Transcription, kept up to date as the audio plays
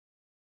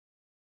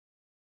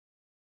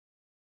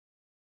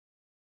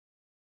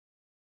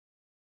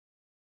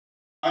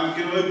I'm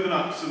going to open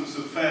up some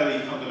fairly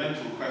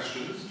fundamental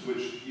questions to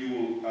which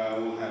you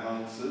will have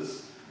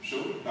answers, I'm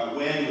sure, about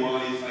where do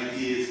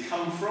ideas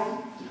come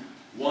from,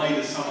 why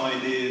do some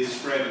ideas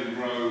spread and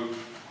grow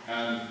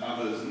and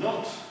others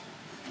not,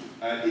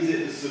 is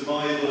it the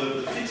survival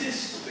of the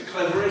fittest, the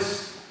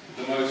cleverest,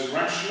 the most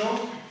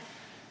rational,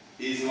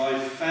 is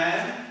life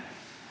fair,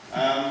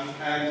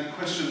 and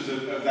questions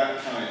of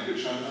that kind,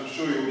 which I'm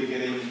sure you'll be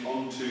getting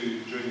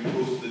onto during the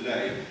course of the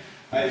day.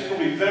 It's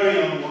probably very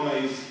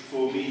unwise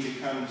for me to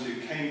come to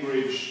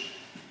Cambridge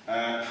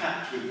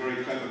packed with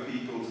very clever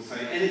people to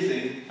say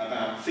anything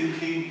about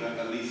thinking, but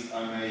at least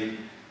I may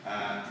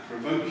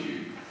provoke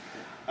you.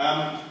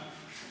 And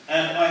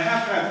I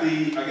have had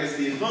the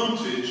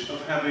advantage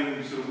of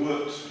having sort of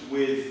worked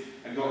with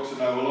and got to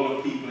know a lot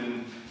of people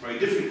in very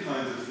different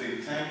kinds of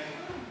think tank,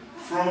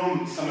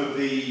 from some of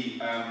the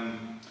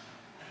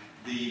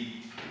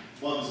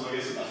ones, I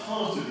guess, at the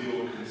heart of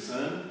your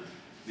concern,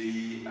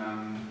 the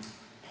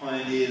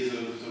pioneers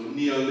of sort of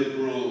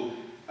neoliberal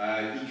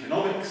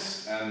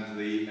economics and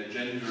the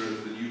agenda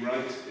of the New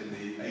Right in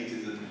the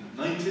 80s and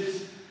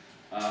 90s.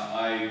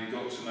 I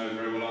got to know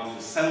very well Arthur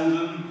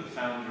Selden, the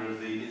founder of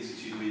the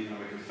Institute of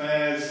Economic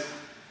Affairs,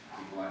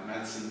 people like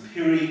Madsen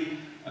Piri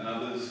and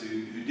others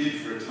who did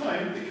for a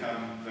time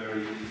become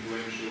very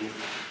influential,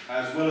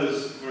 as well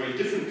as very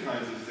different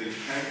kinds of think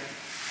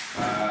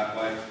tank,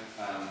 like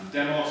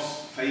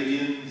Demos,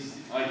 Fabians,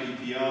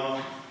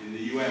 IPPR in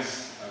the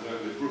US. I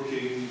work with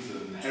Brookings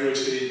and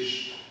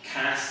Heritage,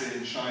 CAS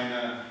in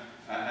China,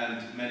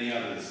 and many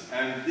others.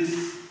 And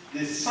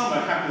this summer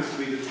happens to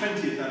be the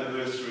 20th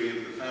anniversary of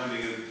the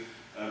founding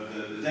of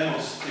the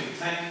Demos think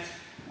tank.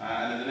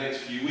 And in the next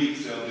few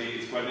weeks,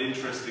 it's quite an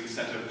interesting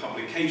set of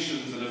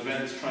publications and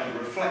events trying to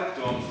reflect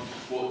on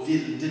what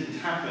did and didn't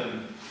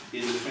happen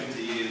in the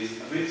 20 years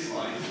of its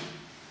life.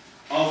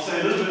 I'll say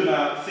a little bit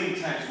about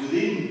think tanks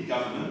within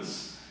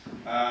governments.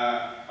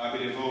 I've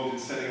been involved in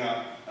setting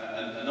up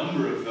a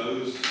number of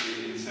those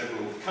in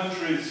several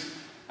countries,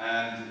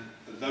 and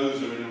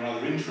those are in a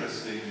rather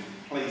interesting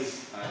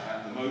place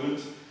at the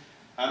moment.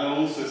 And I'll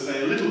also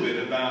say a little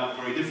bit about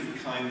very different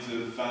kinds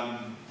of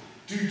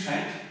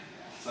do-tank.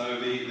 So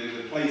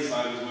the place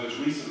I was most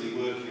recently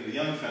working at the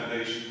Young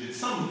Foundation did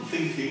some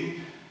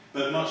thinking,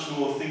 but much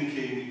more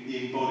thinking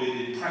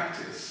embodied in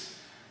practice.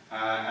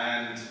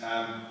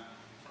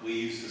 We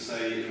used to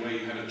say, in a way,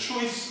 you had a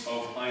choice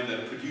of either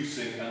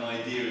producing an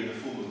idea in the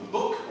form of a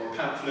book or a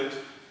pamphlet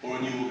or a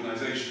new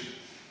organisation.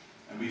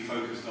 And we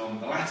focused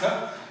on the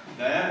latter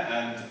there,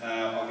 and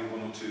I'll give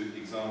one or two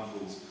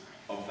examples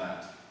of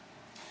that.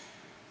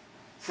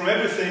 From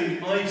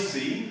everything I've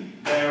seen,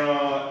 there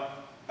are,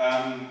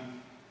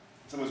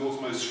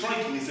 what's most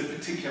striking is the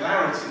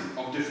particularity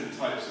of different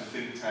types of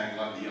think tank,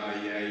 like the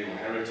IEA or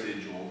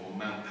Heritage or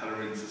Mount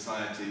Pelerin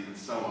Society and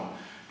so on.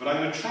 But I'm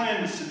going to try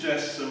and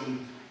suggest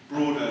some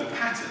broader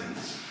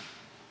patterns,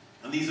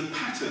 and these are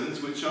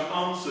patterns which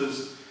are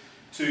answers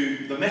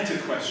to the meta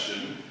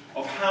question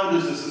of how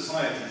does a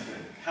society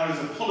think, how does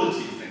a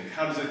polity think,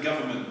 how does a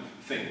government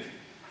think.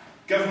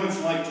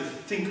 Governments like to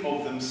think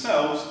of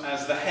themselves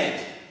as the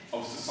head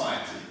of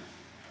society,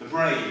 the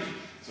brain,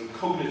 sort of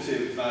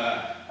cognitive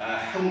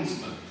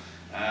helmsman,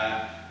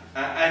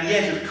 and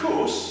yet of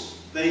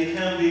course they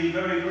can be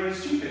very, very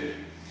stupid.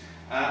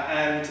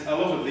 And a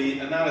lot of the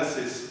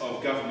analysis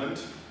of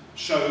government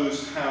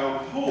shows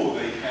how poor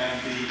they can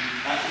be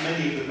at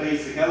many of the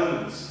basic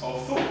elements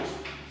of thought,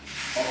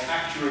 of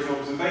accurate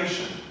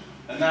observation,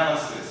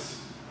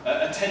 analysis,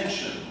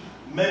 attention,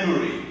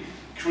 memory,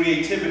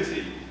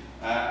 creativity,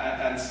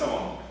 and so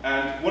on.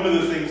 And one of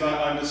the things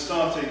I'm just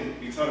starting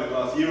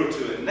last year or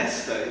two at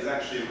Nesta is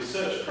actually a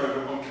research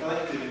program on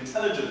collective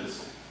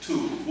intelligence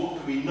tools. What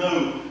can we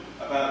know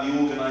about the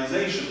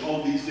organisation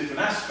of these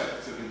different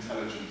aspects of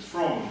intelligence,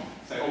 from,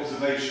 say,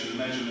 observation and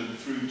measurement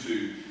through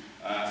to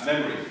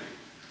memory.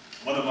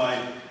 One of my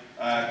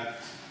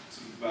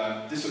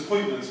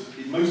disappointments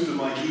in most of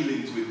my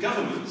dealings with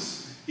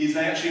governments is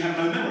they actually have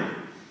no memory.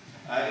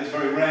 It's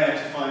very rare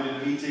to find in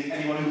a meeting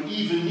anyone who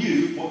even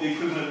knew what the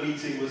equivalent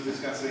meeting was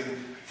discussing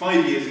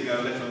 5 years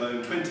ago, let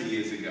alone 20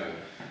 years ago.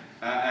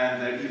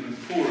 And they're even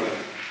poorer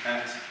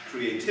at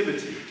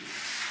creativity.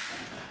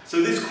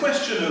 So this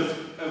question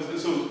of the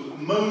sort of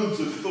modes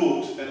of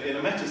thought in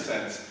a meta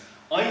sense,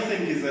 I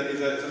think is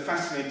a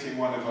fascinating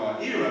one of our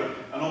era,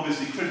 and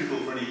obviously critical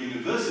for any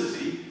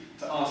university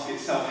to ask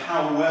itself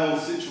how well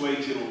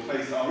situated or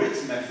placed are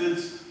its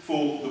methods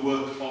for the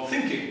work of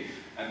thinking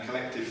and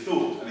collective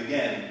thought, and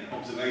again,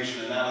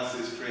 observation,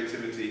 analysis,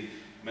 creativity,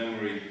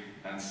 memory,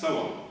 and so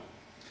on.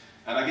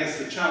 And I guess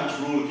the challenge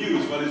for all of you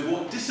as well is,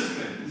 what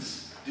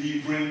disciplines do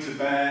you bring to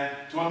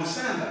bear to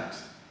understand that?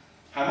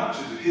 How much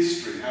is it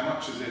history? How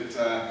much is it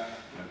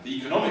the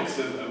economics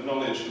of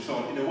knowledge and so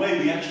on? In a way,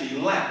 we actually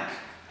lack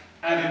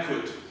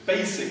adequate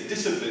basic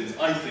disciplines,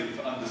 I think,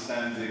 for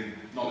understanding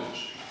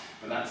knowledge.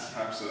 But that's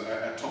perhaps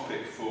a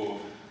topic for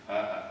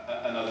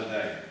another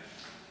day.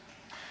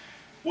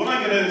 What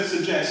I'm going to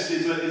suggest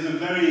is a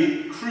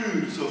very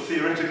crude sort of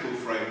theoretical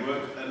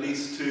framework, at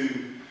least to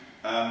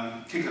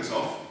kick us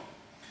off,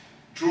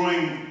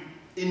 drawing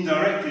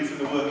indirectly from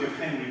the work of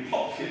Henry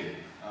Plotkin.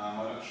 I'm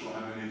not sure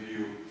how many of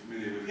you are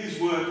familiar with his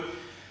work,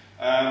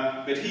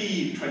 but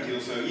he, 20 or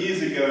so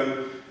years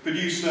ago,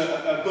 produced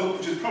a book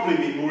which has probably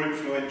been more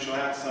influential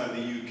outside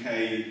the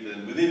UK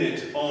than within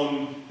it,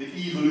 on the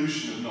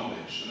evolution of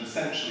knowledge, and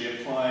essentially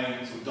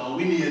applying sort of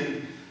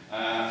Darwinian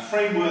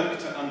framework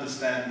to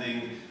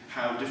understanding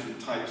how different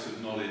types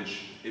of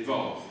knowledge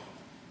evolve.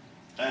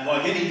 And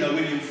like any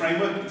Darwinian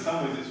framework, in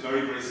some ways it's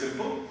very, very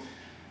simple.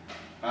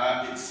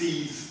 It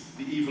sees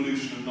the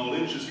evolution of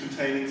knowledge as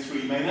containing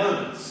three main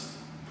elements.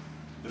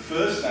 The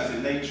first, as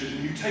in nature, is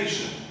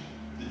mutation,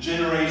 the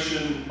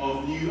generation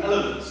of new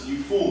elements, new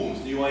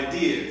forms, new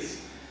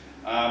ideas.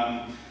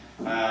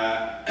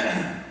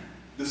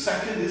 The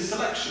second is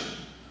selection,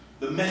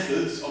 the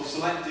methods of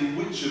selecting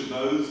which of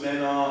those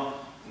then are,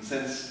 in a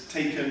sense,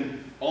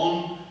 taken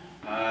on,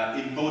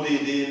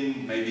 embodied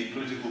in maybe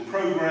political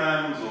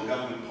programs or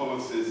government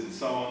policies and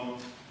so on.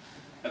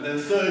 And then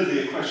thirdly,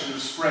 a question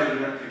of spread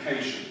and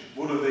replication.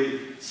 What are the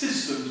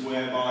systems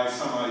whereby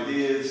some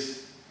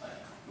ideas, like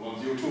the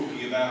ones you're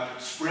talking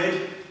about,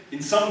 spread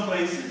in some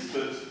places,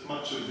 but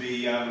much of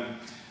the,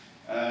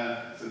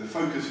 so the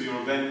focus of your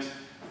event,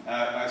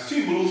 I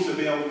assume, will also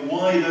be on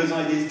why those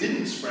ideas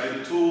didn't spread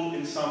at all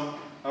in some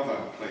other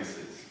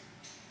places.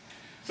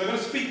 So I'm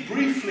going to speak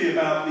briefly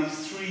about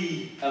these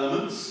three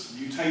elements: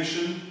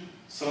 mutation,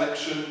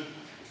 selection,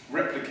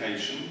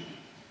 replication,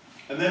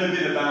 and then a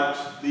bit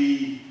about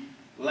the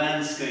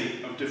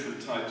landscape of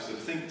different types of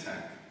think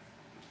tank.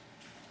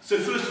 So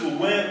first of all,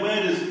 where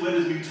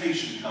does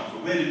mutation come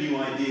from? Where do new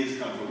ideas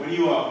come from? When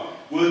you are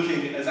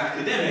working as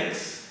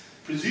academics,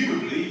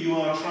 presumably you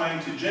are trying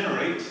to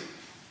generate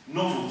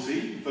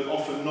novelty, but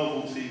often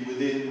novelty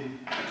within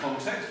a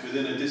context,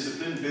 within a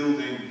discipline,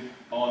 building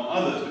on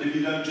others. But if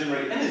you don't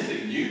generate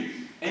anything new,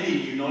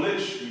 any new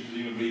knowledge, you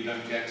presumably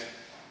don't get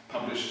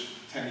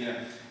published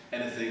tenure,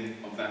 anything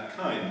of that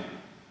kind.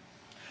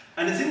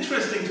 And it's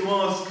interesting to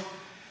ask,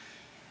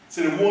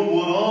 sort of,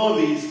 what are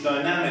these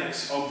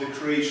dynamics of the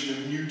creation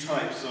of new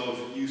types of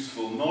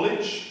useful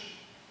knowledge?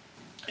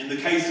 In the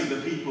case of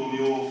the people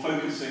you're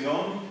focusing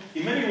on,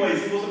 in many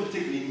ways it wasn't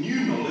particularly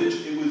new knowledge,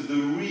 it was the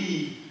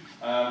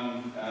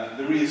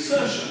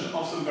reassertion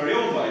of some very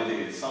old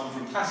ideas, some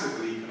from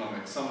classical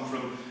economics, some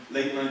from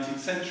late 19th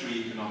century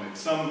economics,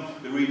 some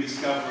the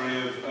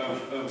rediscovery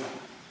of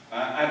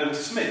Adam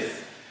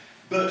Smith,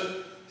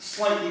 but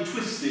slightly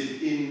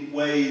twisted in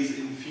ways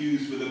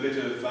infused with a bit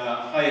of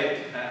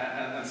Hayek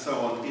and so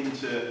on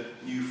into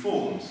new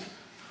forms.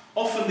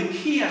 Often the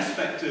key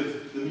aspect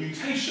of the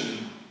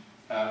mutation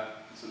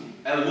sort of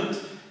element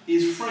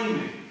is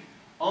framing,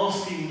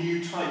 asking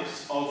new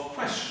types of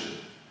question.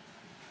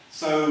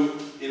 So,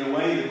 in a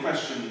way, the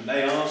question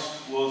they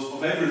asked was,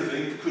 of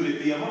everything, could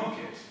it be a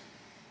market?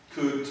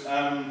 Could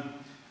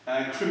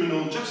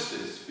criminal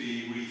justice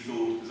be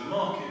rethought as a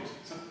market?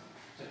 So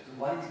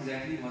what is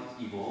exactly what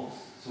evolves?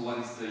 So what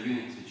is the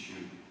unit to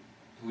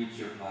which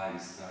you apply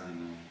this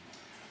argument?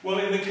 Well,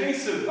 in the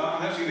case of,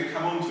 I'm actually going to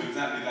come on to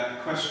exactly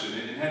that question.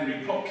 In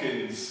Henry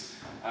Plotkin's,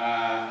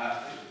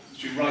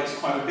 she writes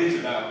quite a bit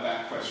about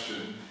that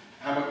question.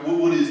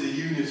 What is the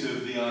unit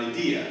of the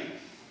idea?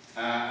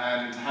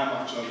 And how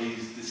much are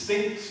these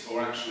distinct,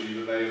 or actually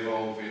that they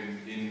evolve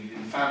in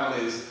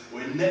families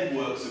or in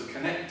networks of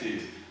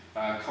connected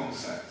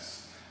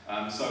concepts?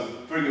 So,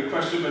 very good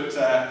question,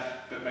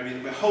 but maybe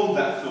we'll hold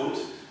that thought.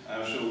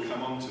 I'm sure we'll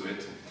come on to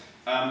it.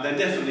 There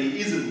definitely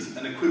isn't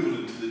an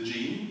equivalent to the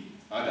gene.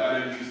 I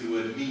don't use the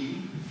word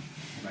mean,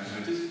 you might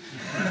notice,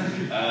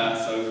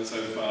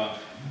 so far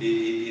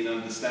in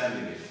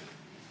understanding it.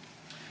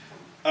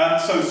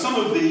 So some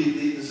of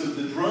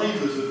the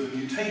drivers of the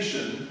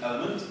mutation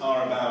element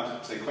are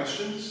about, say,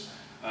 questions.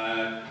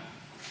 The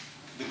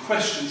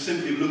question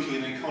simply of looking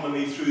at an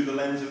economy through the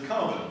lens of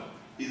carbon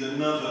is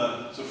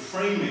another sort of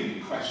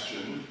framing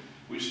question,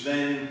 which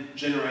then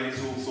generates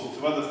all sorts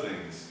of other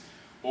things.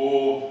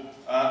 Or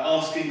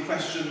asking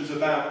questions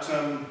about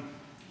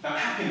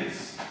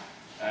happiness.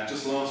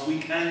 Just last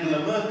week,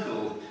 Angela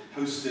Merkel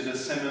hosted a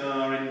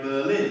seminar in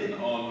Berlin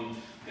on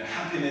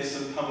happiness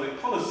and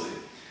public policy.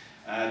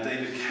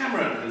 David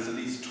Cameron has at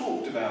least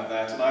talked about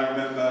that, and I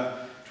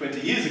remember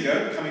 20 years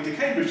ago coming to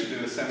Cambridge to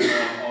do a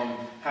seminar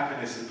on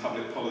happiness and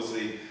public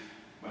policy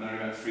when only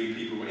about 3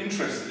 people were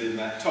interested in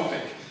that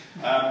topic.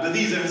 But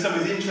these are in some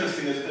ways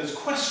interesting as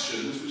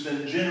questions which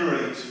then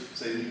generate,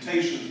 say,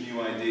 mutations,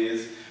 new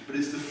ideas, but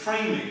it's the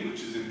framing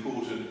which is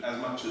important as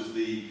much as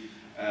the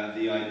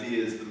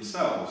ideas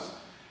themselves.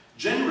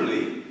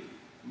 Generally,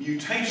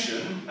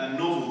 mutation and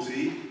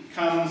novelty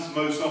comes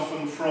most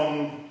often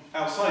from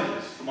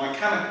outsiders, from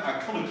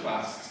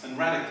iconoclasts and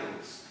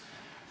radicals.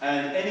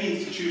 And any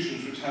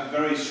institutions which have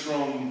very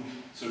strong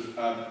sort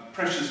of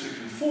pressures to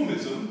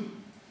conformism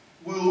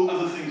will,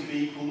 other things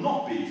being equal,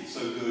 not be so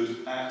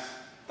good at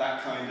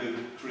that kind of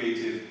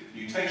creative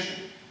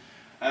mutation.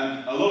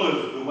 And a lot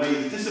of the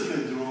ways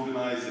disciplines are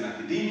organised in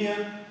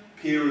academia,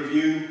 peer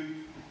review,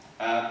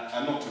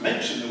 and not to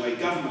mention the way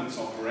governments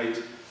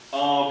operate,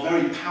 are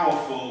very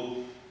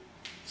powerful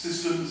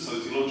systems,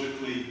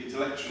 sociologically,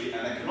 intellectually,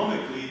 and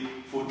economically,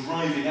 for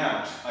driving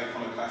out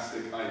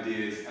iconoclastic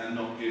ideas and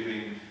not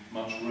giving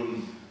much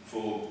room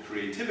for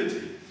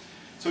creativity.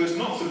 So it's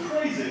not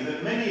surprising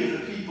that many of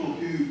the people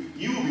who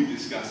you will be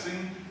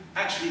discussing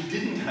actually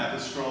didn't have a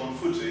strong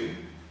footing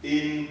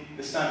in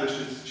established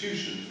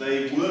institutions.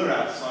 They were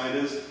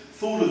outsiders,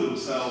 thought of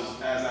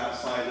themselves as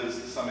outsiders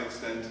to some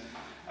extent,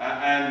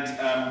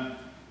 and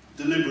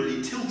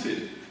deliberately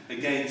tilted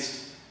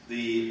against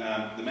the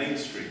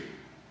mainstream.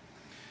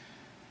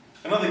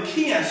 Another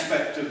key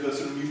aspect of the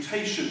sort of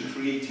mutation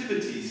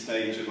creativity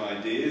stage of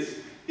ideas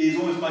is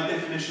almost by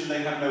definition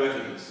they have no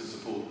evidence to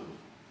support them.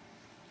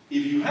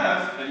 If you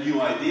have a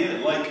new idea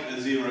like a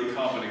zero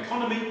carbon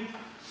economy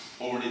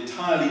or an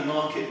entirely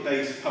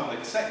market-based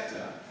public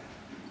sector,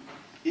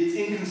 it's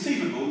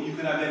inconceivable you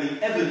could have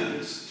any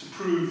evidence to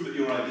prove that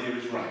your idea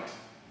is right,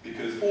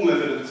 because all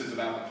evidence is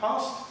about the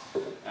past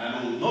and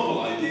all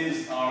novel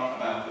ideas are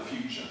about the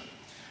future.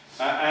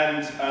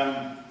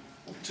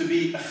 To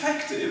be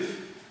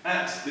effective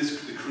at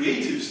the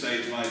creative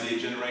stage of idea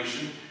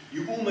generation,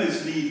 you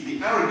almost need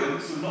the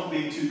arrogance of not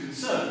being too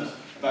concerned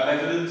about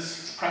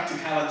evidence,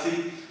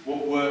 practicality,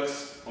 what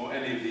works, or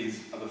any of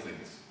these other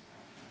things.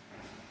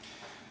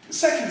 The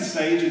second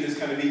stage in this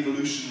kind of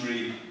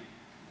evolutionary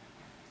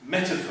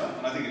metaphor,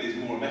 and I think it is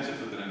more a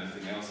metaphor than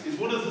anything else, is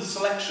what are the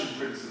selection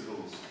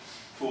principles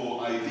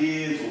for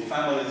ideas or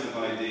families of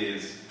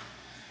ideas?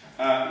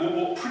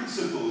 What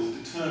principles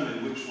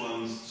determine which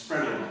ones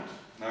spread or not?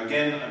 Now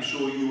again, I'm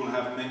sure you will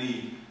have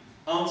many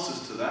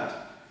answers to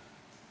that.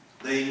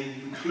 They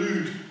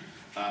include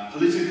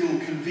political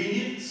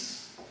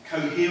convenience,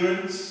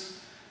 coherence,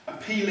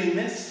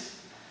 appealingness.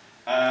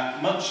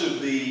 Much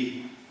of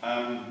the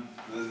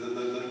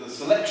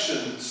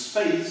selection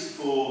space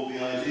for the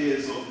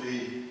ideas of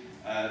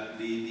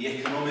the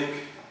economic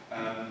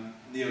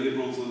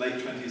neoliberals of the late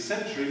 20th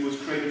century was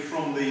created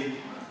from the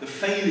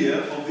failure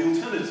of the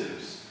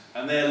alternatives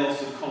and their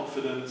loss of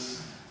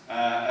confidence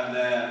and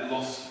their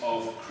loss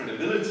of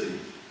credibility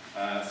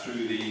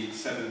through the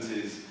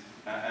 70s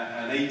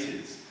and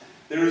 80s.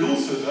 There is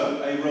also,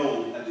 though, a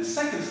role at this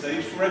second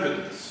stage for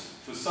evidence,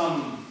 for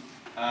some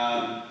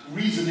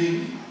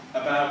reasoning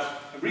about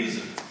a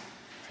reason.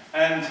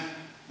 And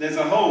there's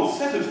a whole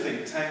set of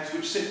think tanks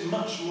which sit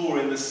much more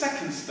in the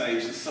second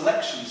stage, the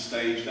selection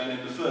stage, than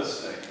in the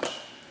first stage.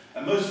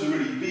 And most of the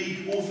really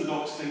big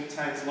orthodox think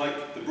tanks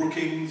like the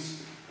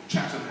Brookings,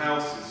 Chatham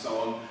House and so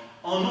on,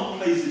 are not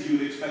places you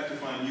would expect to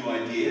find new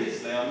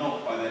ideas. They are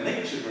not by their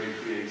nature very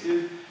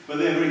creative, but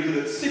they're very good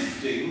at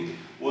sifting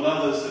what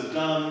others have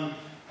done,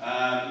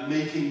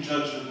 making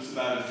judgments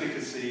about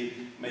efficacy,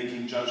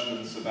 making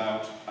judgments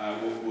about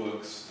what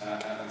works,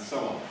 and so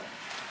on.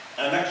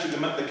 And actually the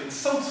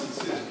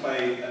consultancies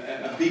play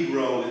a big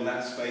role in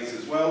that space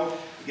as well.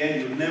 Again,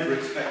 you would never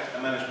expect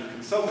a management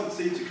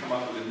consultancy to come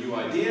up with a new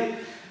idea.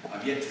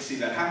 I've yet to see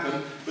that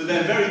happen, but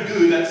they're very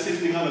good at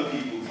sifting other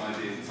people's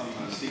ideas and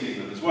sometimes stealing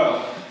them as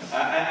well,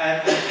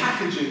 and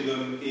packaging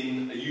them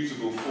in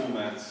usable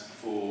formats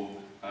for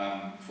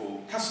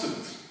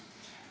customers.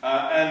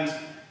 I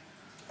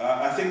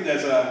think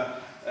there's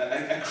a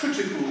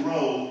critical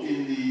role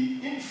in the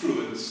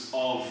influence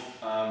of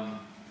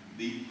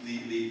the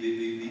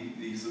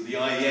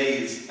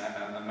IEAs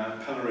and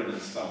Mount Pelerin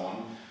and so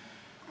on,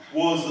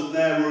 was that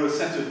there were a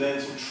set of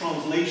then sort of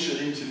translation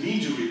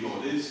intermediary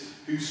bodies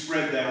who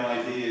spread their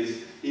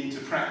ideas into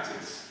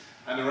practice.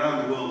 And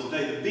around the world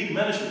today, the big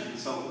management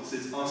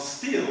consultancies are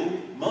still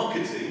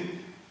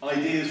marketing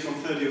ideas from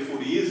 30 or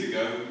 40 years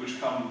ago, which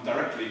come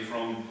directly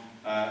from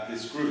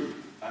this group,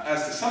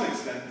 as to some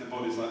extent the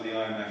bodies like the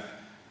IMF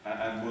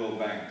and World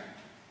Bank.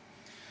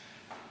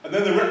 And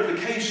then the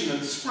replication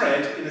and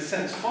spread, in a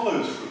sense,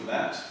 follows from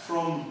that,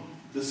 from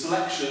the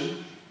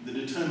selection, the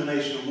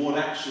determination of what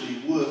actually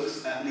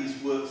works, at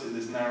least works in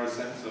this narrow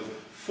sense of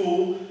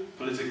full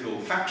political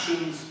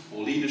factions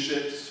or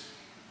leaderships,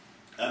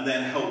 and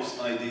then helps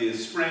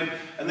ideas spread.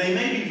 And they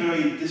may be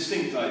very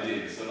distinct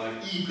ideas, so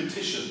like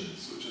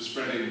e-petitions, which are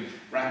spreading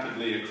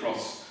rapidly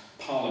across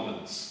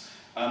parliaments,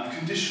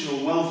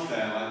 conditional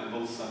welfare, like the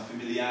Bolsa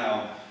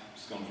Familiar,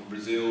 which has gone from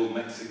Brazil,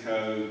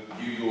 Mexico,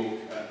 New York,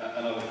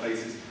 and other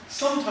places,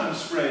 sometimes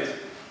spread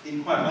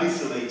in quite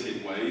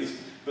isolated ways,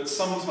 but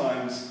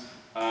sometimes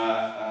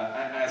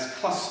as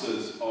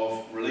clusters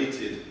of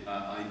related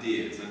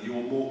ideas. And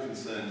you're more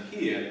concerned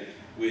here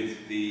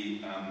with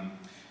the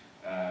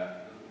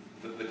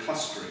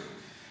clustering.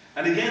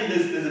 And again,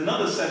 there's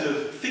another set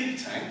of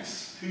think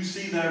tanks who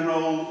see their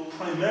role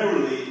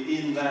primarily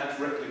in that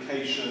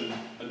replication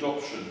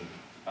adoption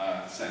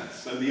sense.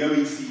 So the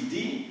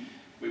OECD,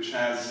 which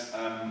has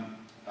a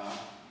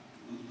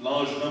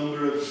large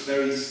number of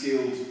very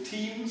skilled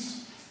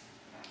teams,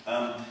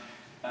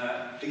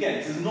 again,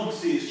 it does not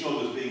see its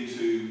job as being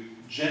to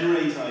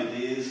generate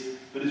ideas,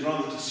 but is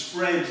rather to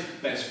spread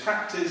best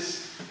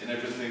practice in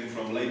everything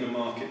from labour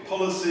market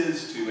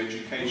policies to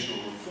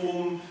educational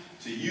reform,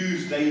 to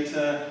use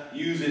data,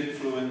 use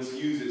influence,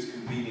 use its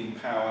convening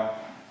power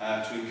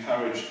to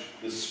encourage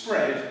the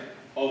spread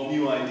of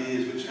new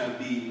ideas which have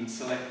been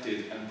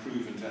selected and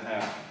proven to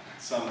have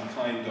some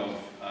kind of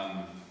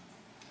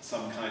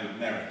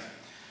merit.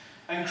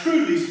 And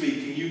crudely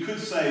speaking, you could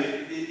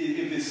say,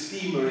 if this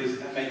schema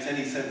makes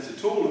any sense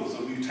at all, of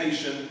sort of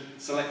mutation,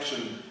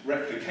 selection,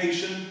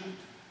 replication,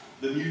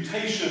 the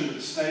mutation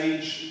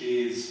stage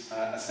is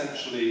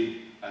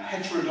essentially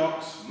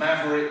heterodox,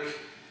 maverick,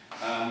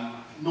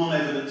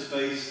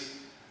 non-evidence-based.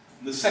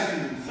 The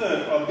second and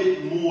third are a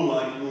bit more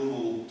like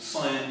normal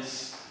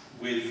science,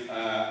 with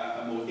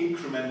a more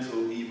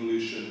incremental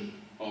evolution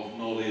of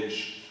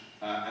knowledge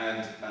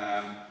and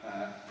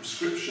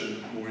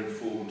prescription more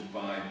informed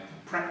by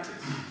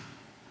practice.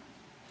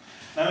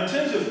 Now, in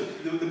terms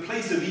of the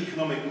place of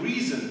economic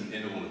reason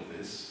in all of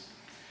this,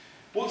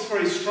 what's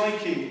very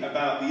striking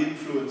about the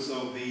influence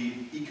of the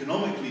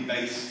economically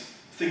based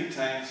think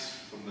tanks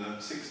from the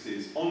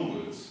 60s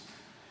onwards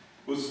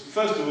was,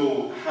 first of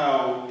all,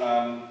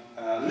 how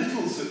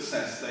little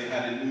success they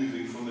had in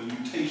moving from the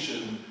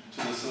mutation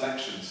to the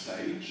selection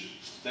stage.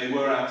 They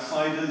were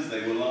outsiders,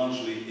 they were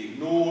largely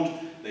ignored,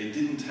 they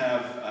didn't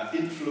have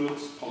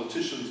influence,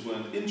 politicians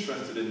weren't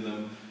interested in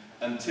them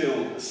until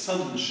a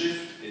sudden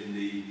shift in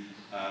the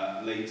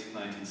late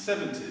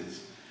 1970s.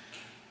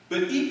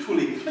 But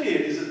equally clear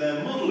is that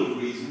their model of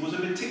reason was a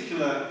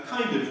particular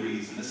kind of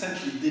reason,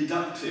 essentially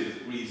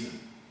deductive reason,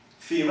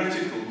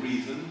 theoretical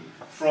reason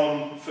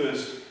from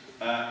first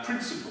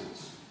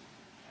principles,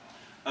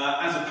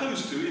 as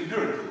opposed to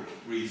empirical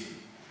reason,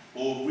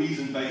 or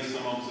reason based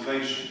on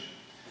observation.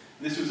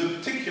 And this was a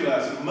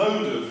particular sort of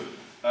mode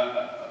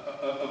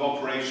of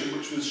operation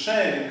which was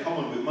shared in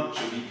common with much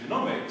of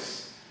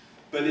economics,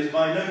 but is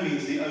by no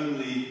means the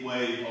only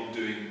way of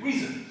doing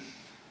reason.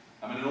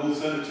 I mean, an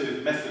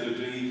alternative method of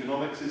doing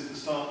economics is to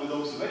start with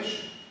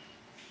observation.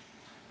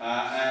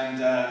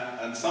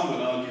 And some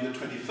would argue that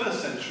 21st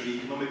century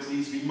economics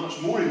needs to be much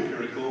more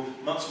empirical,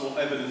 much more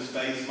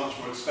evidence-based, much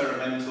more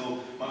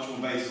experimental, much more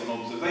based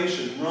on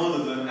observation,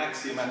 rather than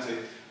axiomatic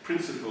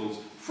principles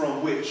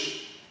from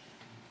which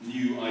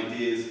new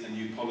ideas and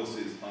new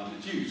policies are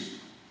deduced.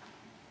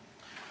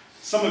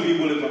 Some of you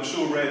will have, I'm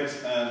sure, read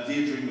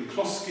Deirdre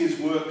McCloskey's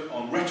work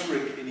on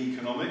rhetoric in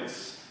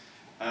economics,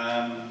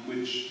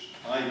 which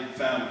I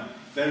found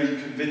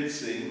very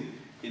convincing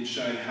in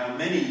showing how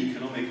many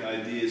economic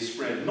ideas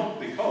spread not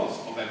because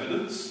of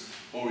evidence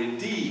or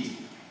indeed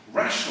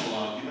rational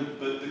argument,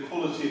 but the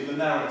quality of the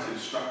narrative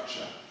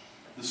structure,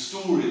 the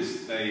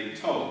stories they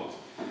told.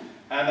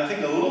 And I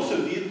think a lot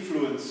of the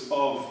influence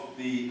of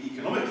the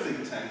economic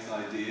think tanks'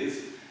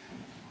 ideas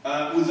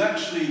was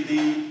actually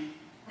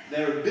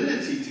their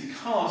ability to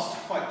cast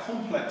quite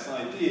complex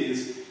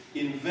ideas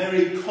in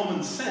very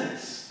common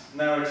sense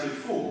narrative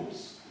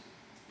forms,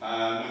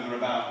 whether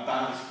about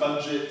balanced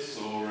budgets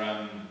or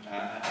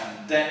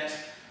and debt,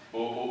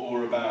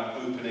 or about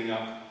opening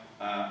up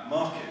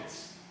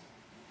markets.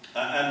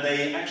 And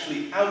they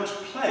actually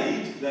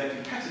outplayed their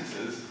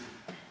competitors,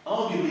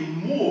 arguably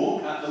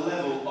more at the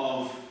level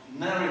of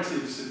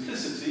narrative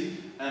simplicity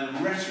and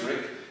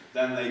rhetoric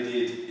than they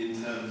did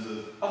in terms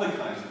of other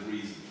kinds of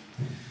reason.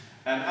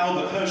 And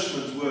Albert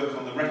Hirschman's work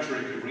on the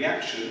rhetoric of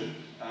reaction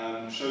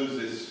shows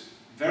this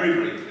very,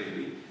 very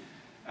clearly.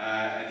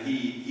 And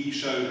he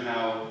showed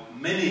how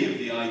many of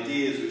the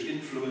ideas which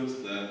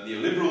influenced the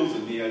neoliberals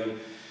and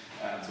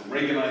so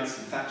Reaganites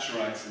and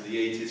Thatcherites in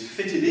the 80s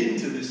fitted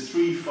into this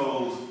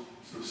threefold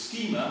sort of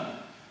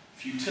schema: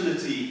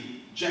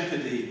 futility,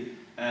 jeopardy,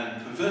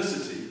 and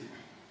perversity.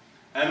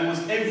 And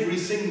almost every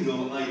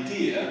single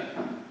idea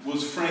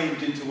was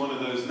framed into one of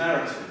those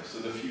narratives. So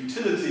the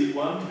futility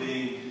one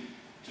being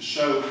to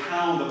show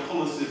how the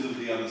policies of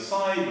the other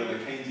side, whether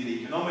Keynesian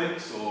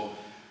economics or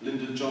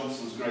Lyndon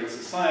Johnson's Great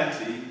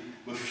Society,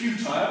 were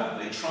futile.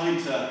 They tried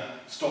to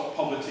stop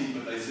poverty,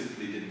 but they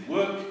simply didn't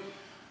work.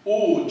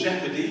 Or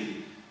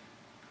jeopardy,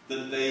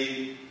 that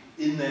they,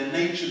 in their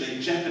nature, they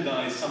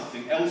jeopardized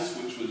something else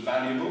which was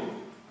valuable,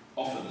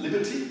 often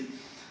liberty.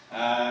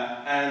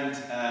 And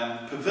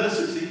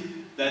perversity,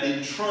 that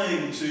in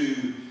trying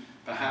to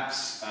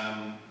perhaps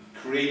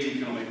create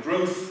economic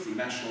growth through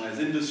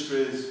nationalized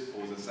industries,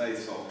 or as I say,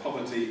 solve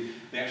poverty,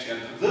 they actually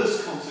had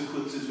perverse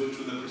consequences which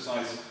were the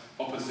precise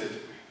opposite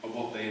of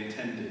what they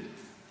intended.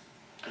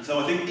 And so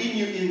I think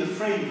in the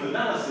frame of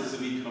analysis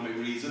of economic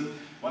reason,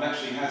 one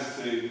actually has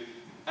to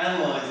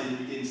analyse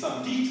in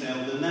some detail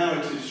the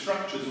narrative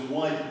structures and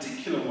why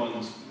particular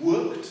ones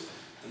worked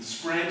and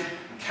spread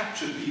and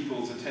captured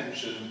people's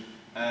attention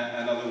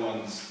and other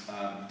ones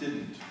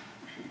didn't.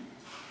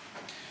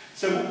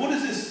 So what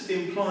does this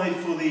imply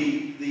for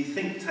the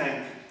think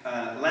tank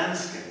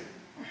landscape?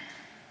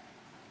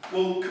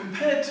 Well,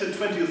 compared to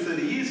 20 or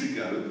 30 years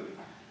ago,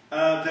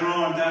 there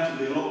are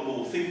undoubtedly a lot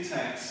more think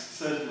tanks,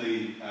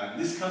 certainly in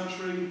this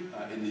country,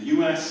 in the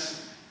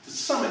US, to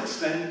some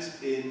extent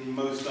in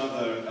most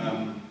other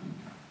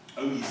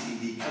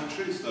OECD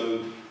countries,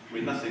 though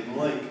we're nothing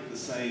like the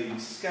same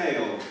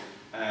scale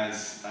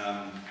as,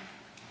 well,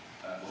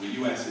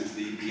 the US is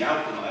the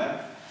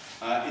outlier.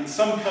 In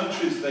some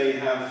countries they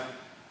have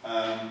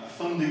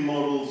funding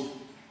models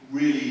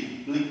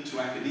really linked to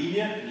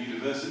academia and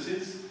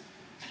universities.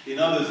 In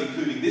others,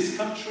 including this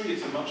country,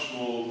 it's a much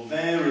more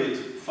varied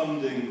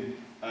funding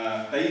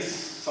base,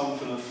 some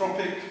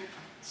philanthropic,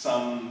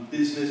 some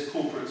business,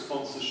 corporate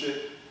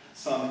sponsorship,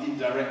 some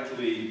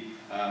indirectly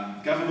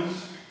government.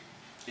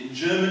 In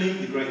Germany,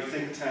 the great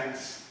think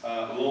tanks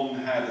long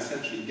had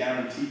essentially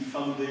guaranteed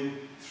funding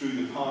through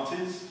the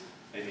parties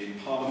in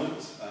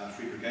Parliament,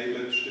 Friedrich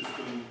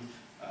Stiftung,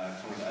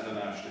 Konrad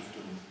Adenauer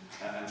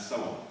Stiftung, and so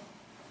on.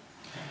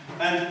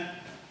 And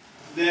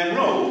their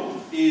role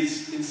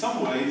is, in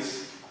some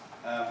ways,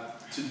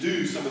 to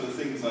do some of the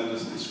things I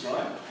just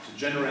described, to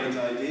generate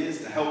ideas,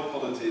 to help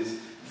polities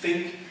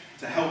think,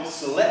 to help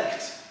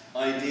select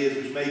ideas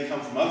which may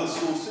come from other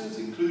sources,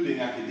 including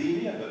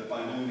academia, but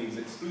by no means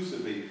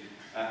exclusively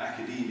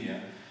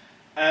academia.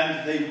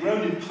 And they've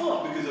grown in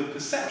part because of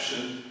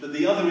perception that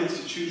the other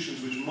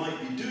institutions which might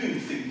be doing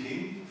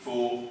thinking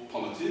for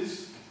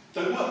polities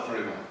don't work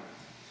very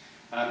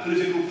well.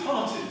 Political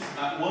parties,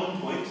 at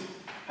one point,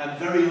 had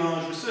very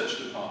large research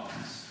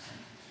departments.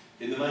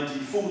 In the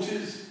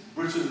 1940s,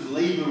 Britain's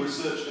Labour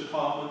Research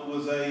Department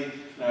was a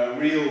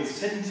real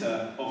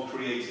centre of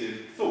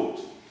creative thought.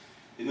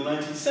 In the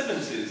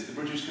 1970s, the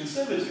British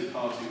Conservative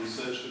Party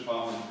Research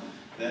Department,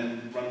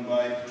 then run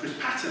by Chris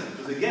Patten,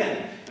 was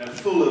again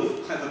full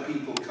of clever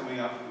people coming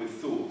up with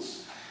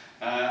thoughts.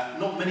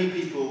 Not many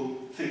people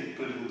think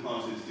political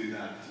parties do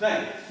that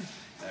today.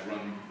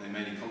 They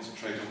mainly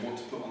concentrate on what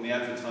to put on the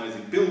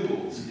advertising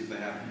billboards, if they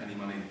have any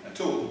money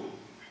at all.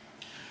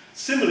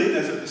 Similarly,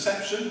 there's a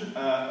perception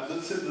that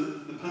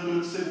the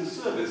permanent civil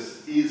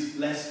service is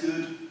less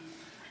good,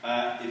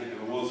 if it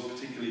ever was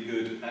particularly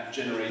good, at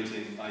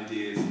generating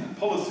ideas and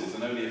policies.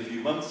 And only a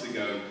few months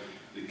ago,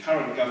 the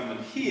current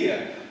government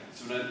here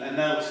sort of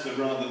announced a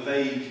rather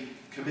vague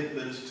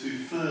commitment to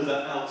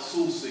further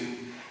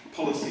outsourcing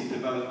policy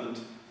development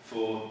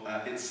for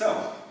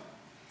itself.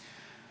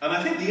 And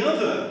I think the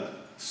other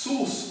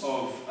source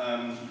of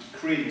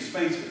creating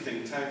space for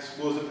think tanks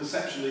was a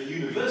perception that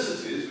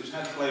universities, which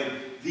had played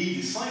the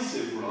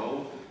decisive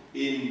role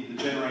in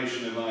the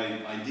generation of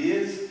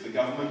ideas for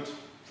government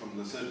from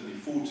the certainly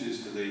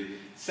 40s to the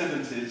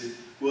 70s,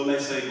 were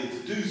less able to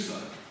do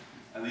so.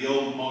 And the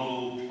old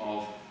model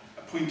of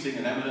appointing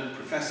an eminent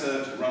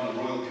professor to run a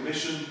royal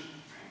commission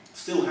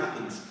still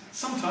happens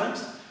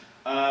sometimes,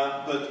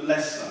 but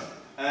less so.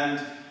 And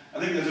I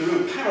think there's a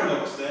real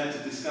paradox there to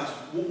discuss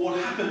what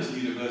happened to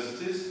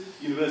universities.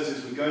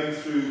 Universities were going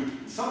through,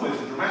 in some ways,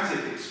 a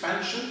dramatic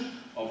expansion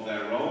of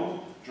their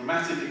role,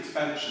 dramatic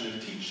expansion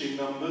of teaching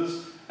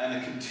numbers, and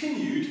a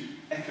continued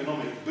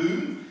economic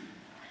boom,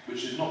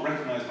 which is not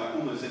recognised by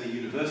almost any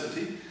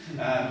university,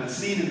 but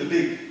seen in the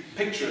big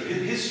picture of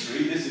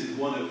history, this is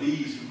one of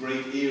these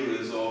great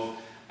eras of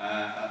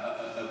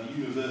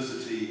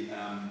university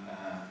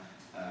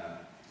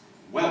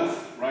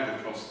wealth right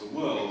across the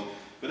world.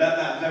 But at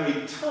that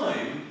very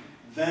time,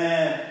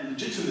 their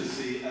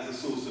legitimacy as a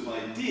source of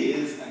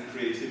ideas and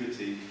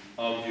creativity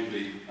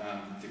arguably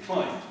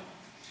declined.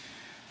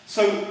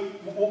 So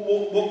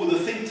what were the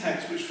think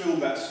tanks which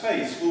filled that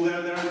space? Well,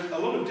 there are a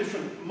lot of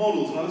different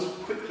models, and I'll just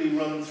quickly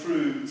run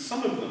through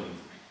some of them.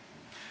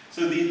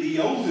 So the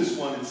oldest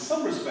one in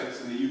some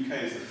respects in the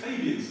UK is the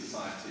Fabian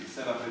Society,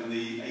 set up in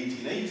the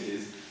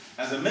 1880s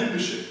as a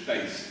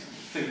membership-based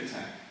think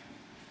tank.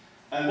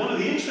 And one of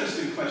the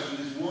interesting questions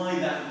is why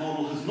that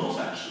model has not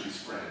actually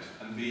spread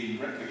and been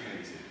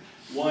replicated.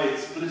 Why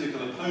its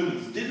political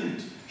opponents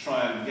didn't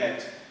try and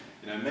get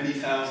many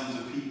thousands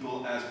of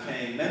people as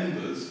paying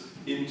members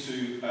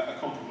into a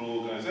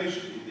comparable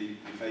organisation. The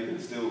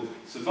Fabians still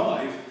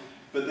survive,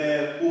 but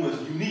they're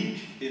almost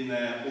unique in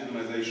their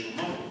organisational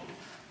model.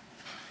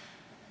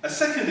 A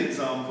second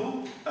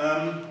example,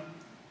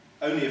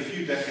 only a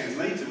few decades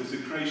later, was the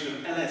creation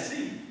of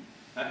LSE.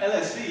 Now,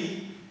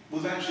 LSE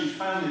was actually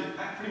founded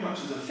pretty much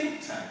as a think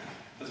tank,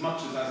 as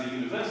much as a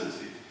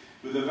university,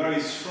 with a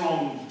very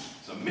strong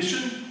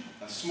mission,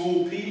 a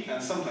small p,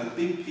 and sometimes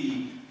big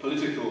P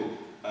political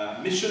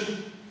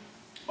mission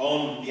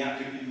on the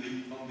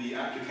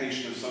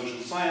application of social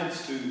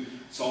science to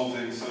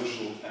solving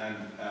social and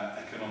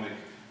economic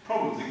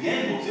problems.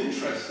 Again, what's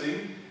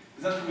interesting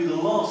is that's probably the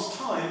last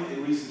time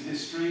in recent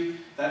history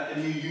that a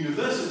new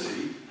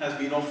university has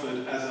been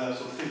offered as a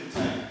sort of think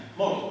tank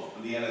model,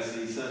 and the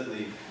LSE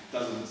certainly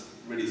doesn't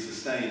really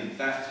sustain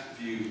that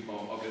view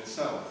of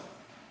itself.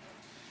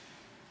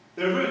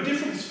 There are very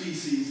different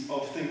species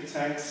of think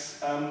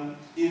tanks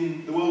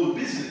in the world of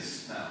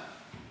business now.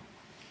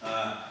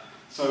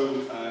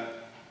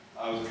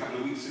 I was a couple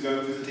of weeks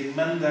ago visiting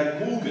Geoff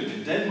Mulgan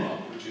in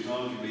Denmark, which is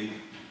arguably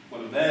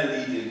one of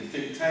their leading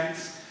think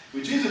tanks,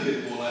 which is a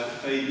bit more like the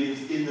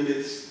Fabians in that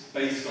it's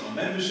based on a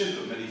membership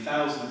of many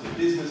thousands of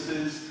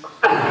businesses,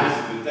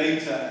 based with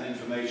data and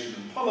information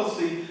and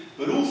policy,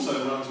 but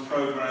also runs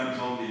programs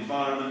on the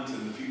environment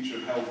and the future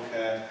of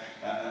healthcare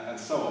and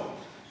so on.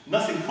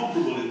 Nothing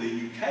comparable in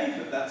the UK,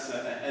 but that's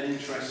an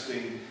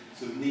interesting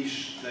sort of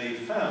niche they've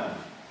found.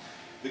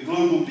 The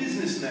Global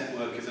Business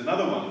Network is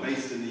another one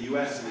based in the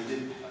US, and we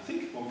did, I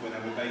think, at one point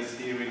have a base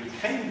here in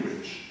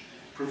Cambridge,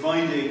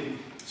 providing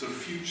sort of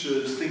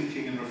futures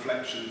thinking and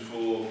reflection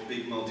for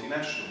big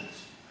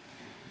multinationals.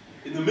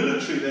 In the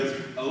military, there's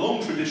a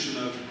long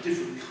tradition of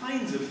different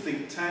kinds of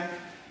think tank,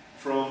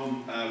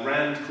 from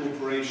RAND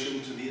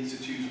Corporation to the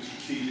Institute of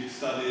Strategic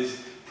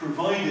Studies,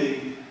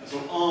 providing a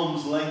sort of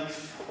arm's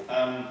length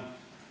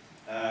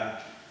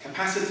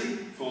capacity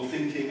for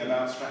thinking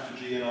about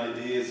strategy and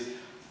ideas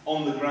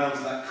on the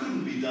grounds that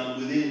couldn't be done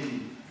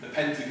within the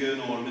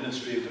Pentagon or a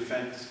Ministry of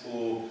Defence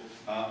or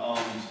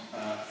armed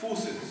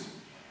forces.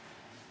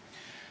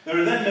 There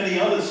are then many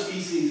other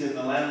species in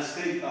the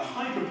landscape. A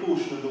high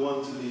proportion of the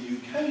ones in the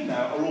UK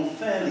now are all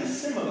fairly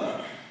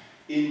similar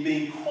in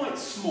being quite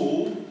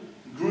small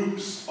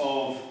groups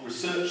of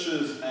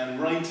researchers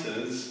and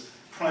writers,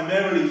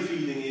 primarily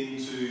feeding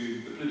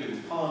into the political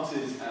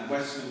parties and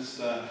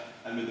Westminster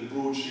and with the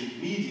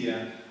broadsheet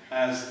media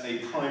as a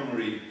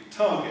primary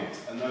target.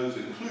 And those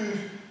include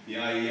the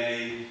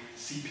IEA,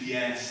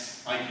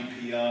 CPS,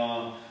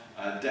 IPPR,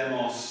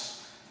 Demos,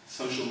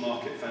 Social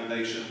Market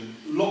Foundation,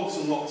 lots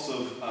and lots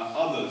of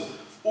others,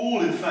 all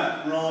in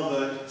fact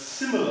rather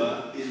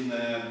similar in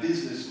their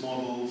business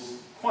models,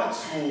 quite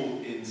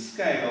small in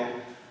scale,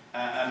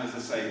 and as I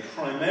say,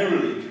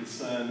 primarily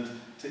concerned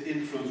to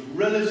influence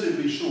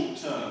relatively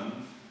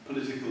short-term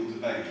political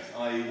debate,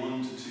 i.e.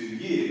 1 to 2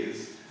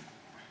 years,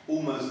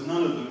 almost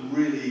none of them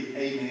really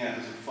aiming at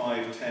as a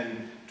 5,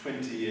 10,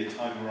 20-year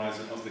time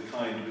horizon of the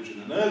kind which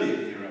in an earlier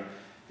era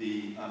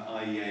the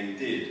IEA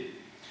did.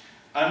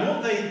 And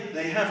what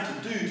they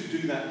have to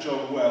do that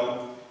job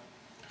well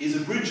is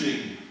a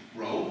bridging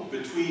role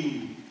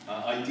between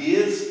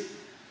ideas,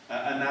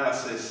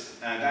 analysis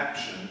and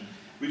action,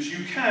 which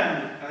you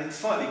can, I think,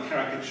 slightly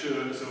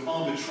caricature as sort of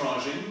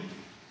arbitraging,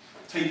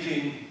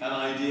 taking an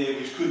idea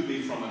which could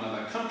be from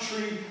another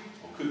country,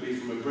 or could be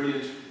from a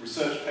brilliant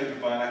research paper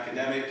by an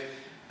academic,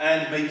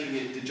 and making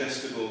it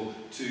digestible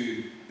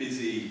to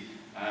busy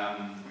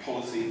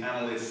policy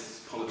analysts,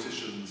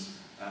 politicians,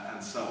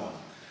 and so on.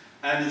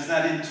 And it's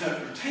that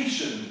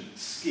interpretation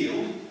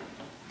skill,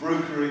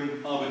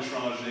 brokering,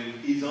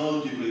 arbitraging, is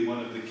arguably one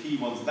of the key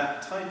ones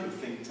that type of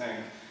think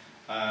tank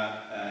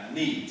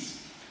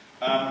needs.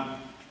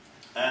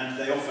 And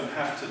they often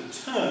have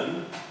to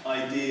turn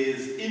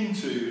ideas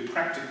into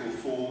practical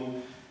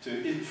form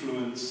to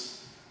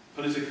influence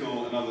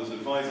political and others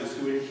advisors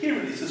who are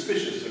inherently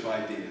suspicious of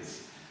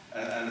ideas,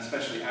 and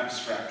especially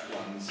abstract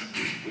ones,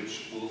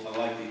 which are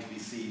likely to be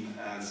seen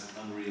as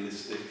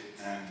unrealistic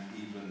and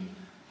even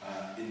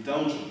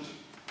indulgent.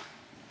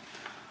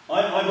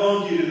 I've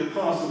argued in the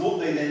past that what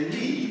they then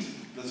need,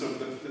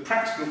 the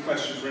practical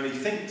question for any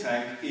think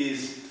tank,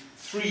 is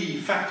 3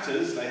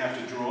 factors they have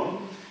to draw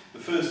on. The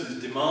first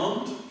is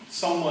demand.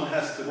 Someone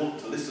has to want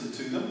to listen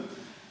to them,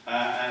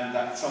 and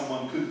that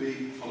someone could be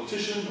a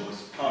politician or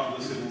part of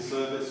the civil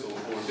service or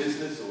a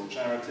business or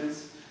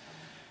charities.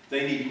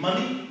 They need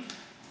money,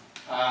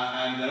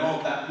 and there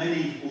aren't that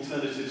many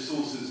alternative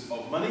sources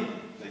of money.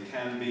 They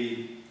can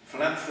be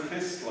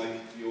philanthropists like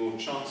your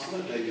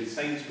Chancellor, David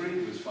Sainsbury,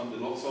 who has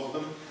funded lots of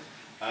them,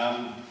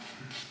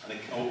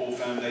 or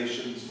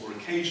foundations, or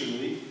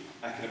occasionally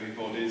academic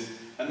bodies.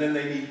 And then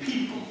they need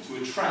people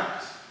to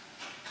attract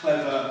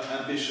clever,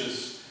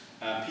 ambitious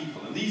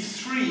people. And these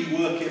 3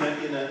 work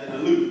in a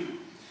loop.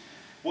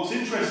 What's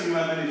interesting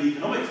about many of the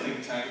economic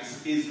think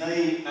tanks is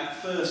they,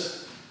 at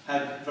first,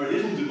 had very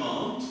little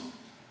demand,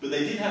 but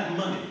they did have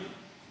money.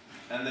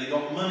 And they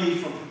got money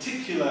from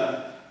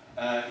particular,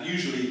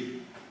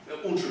 usually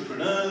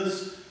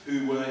entrepreneurs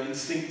who were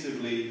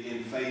instinctively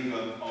in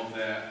favour of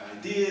their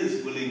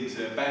ideas, willing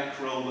to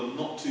bankroll them,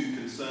 not too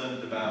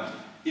concerned about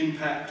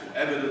impact or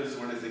evidence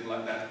or anything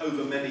like that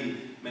over many,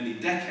 many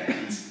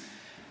decades.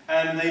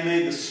 And they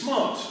made the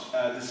smart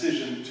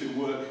decision to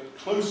work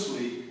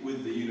closely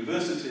with the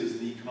universities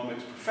and the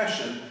economics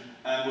profession,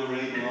 and were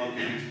able,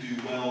 arguably, to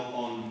do well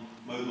on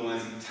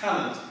mobilising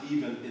talent,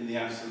 even in the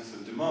absence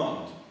of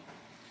demand.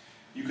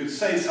 You could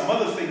say some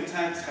other think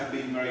tanks have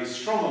been very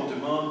strong on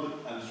demand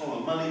and strong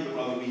on money, but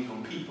rather weak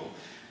on people.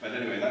 But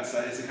anyway, it's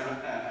a kind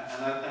of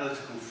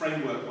analytical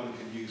framework one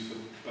can use for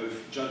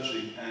both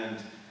judging and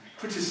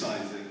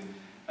criticising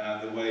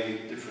the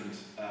way different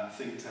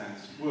think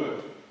tanks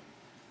work.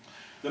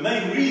 The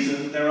main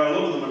reason there are a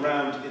lot of them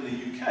around in the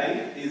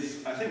UK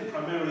is, I think,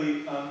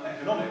 primarily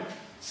economic.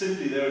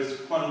 Simply, there is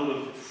quite a lot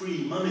of free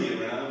money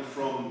around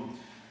from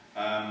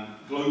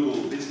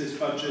global business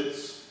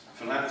budgets,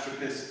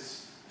 philanthropists,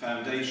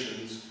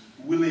 foundations,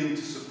 willing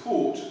to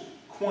support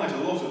quite a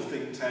lot of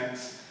think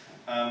tanks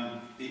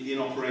in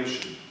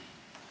operation.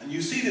 And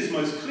you see this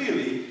most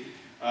clearly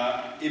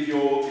if you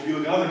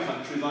look at other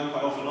countries. I'm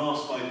quite often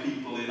asked by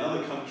people in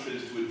other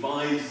countries to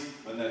advise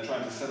when they're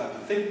trying to set up a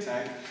think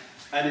tank,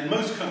 and in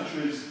most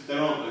countries there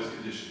aren't those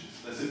conditions.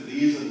 There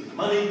simply isn't the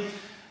money,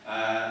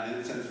 in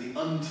the sense the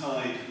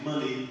untied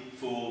money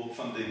for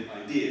funding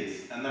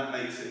ideas, and that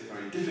makes it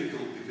very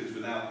difficult because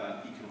without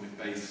that economic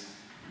base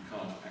you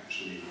can't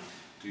actually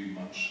do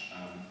much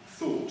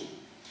thought.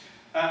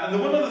 And the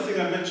one other thing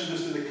I mentioned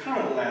just in the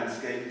current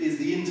landscape is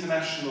the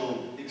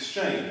international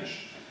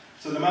exchange.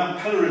 So the Mont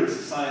Pelerin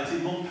Society,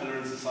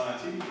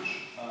 which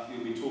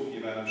you'll be talking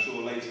about, I'm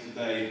sure, later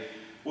today,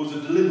 was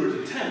a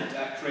deliberate attempt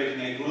at creating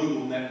a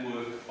global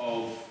network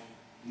of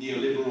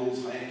neoliberals,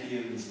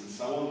 Hayekians, and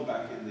so on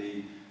back in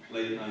the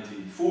late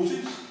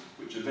 1940s,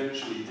 which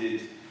eventually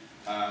did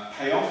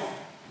pay off.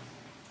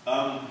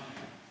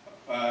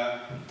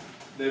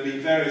 There have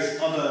been various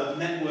other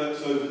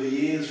networks over the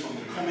years, from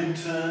the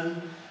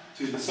Comintern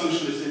to the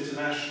Socialist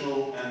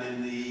International, and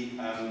in the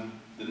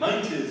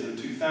 90s and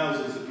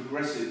 2000s, the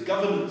Progressive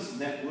Governance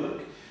Network,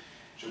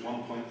 which at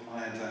one point I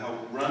had to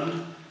help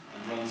run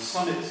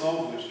summits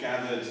of, which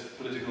gathered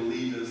political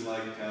leaders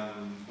like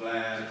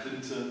Blair,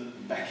 Clinton,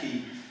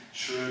 Becky,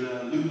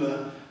 Schroeder,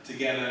 Lula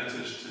together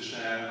to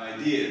share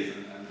ideas,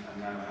 and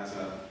now has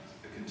a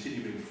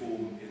continuing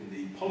form in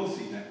the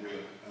Policy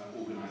Network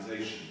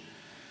organisation.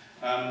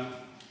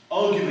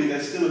 Arguably,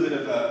 there's still a bit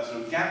of a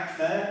sort of gap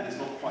there, and it's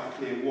not quite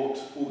clear what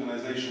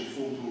organisational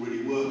forms will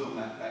really work on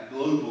that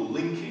global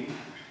linking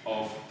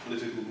of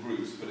political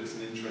groups, but it's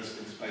an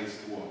interesting space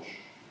to watch.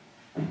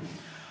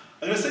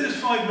 I'm going to say just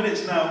 5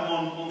 minutes now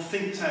on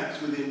think tanks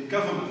within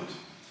government.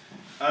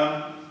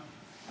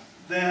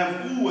 There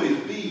have always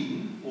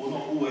been, or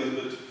not always,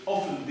 but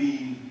often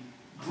been,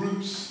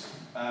 groups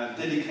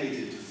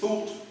dedicated to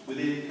thought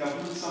within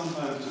government,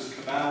 sometimes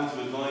just cabals of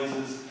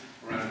advisors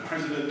around a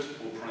president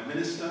or prime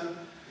minister.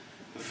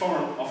 The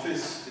Foreign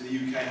Office in the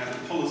UK has a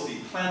policy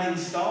planning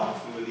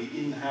staff who are the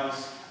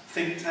in-house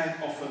think tank,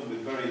 often with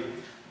very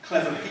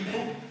clever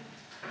people.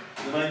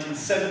 In the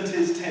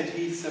 1970s, Ted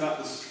Heath set up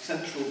the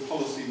Central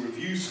Policy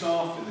Review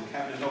Staff in the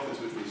Cabinet Office,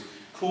 which was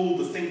called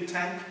the think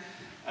tank,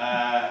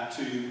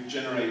 to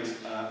generate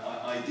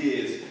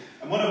ideas.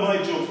 And one of my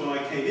jobs when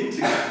I came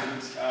into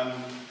government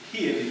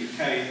here in the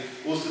UK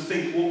was to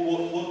think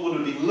what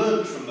had been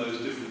learned from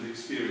those different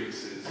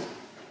experiences,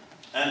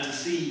 and to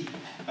see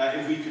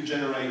if we could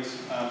generate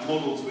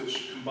models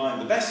which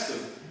combined the best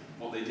of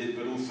what they did,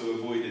 but also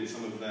avoided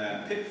some of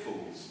their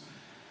pitfalls.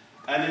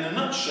 And in a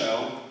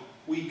nutshell,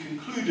 we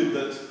concluded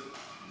that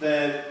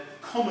their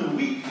common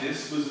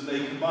weakness was that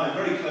they combined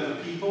very clever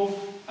people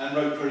and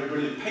wrote very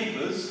brilliant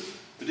papers,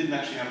 but didn't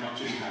actually have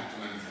much impact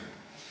on anything.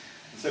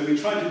 And so we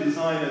tried to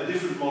design a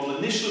different model,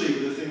 initially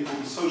with a thing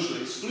called the Social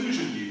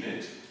Exclusion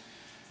Unit,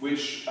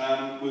 which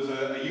was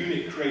a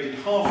unit created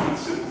half with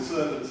civil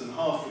servants and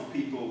half with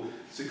people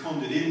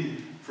seconded in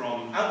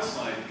from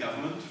outside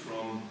government,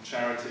 from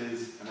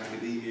charities and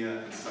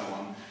academia and so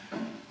on,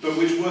 but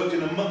which worked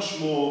in a much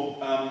more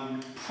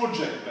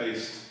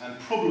project-based and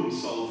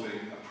problem-solving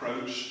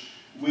approach,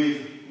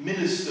 with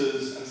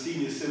ministers and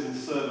senior civil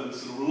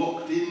servants sort of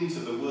locked into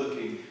the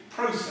working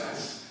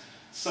process,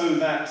 so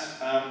that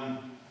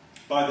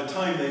by the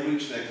time they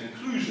reached their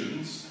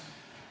conclusions,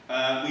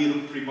 we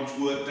had pretty much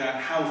worked out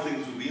how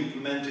things would be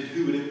implemented,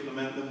 who would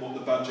implement them, what the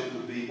budget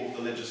would be, what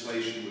the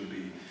legislation would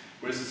be.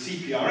 Whereas the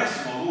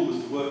CPRS model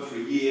was to work for a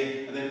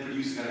year and then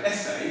produce a kind of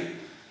essay,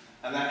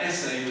 and that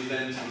essay was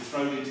then sort of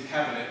thrown into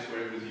cabinet,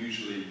 where it was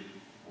usually,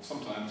 or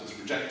sometimes just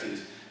rejected,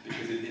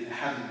 because it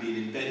hadn't been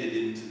embedded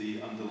into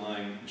the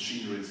underlying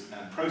machineries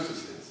and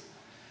processes.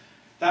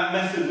 That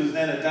method was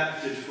then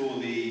adapted for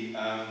the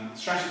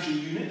strategy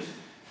unit,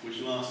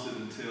 which lasted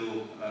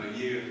until about a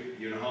year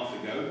and a half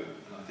ago,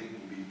 and I think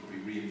will be probably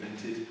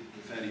reinvented in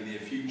the fairly near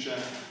future.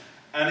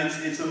 And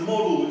it's a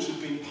model which has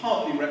been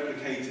partly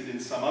replicated in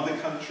some other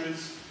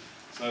countries.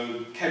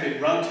 So Kevin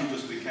Rudd, who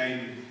just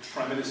became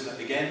Prime Minister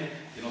again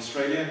in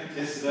Australia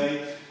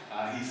yesterday,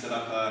 he set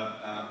up,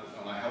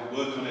 and I helped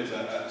work on it,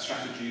 a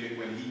strategy unit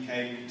when he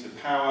came to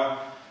power.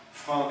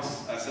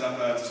 France set up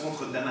a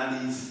Centre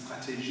d'Analyse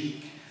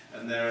Stratégique,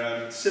 and there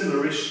are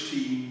similar-ish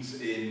teams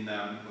in,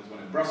 there's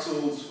one in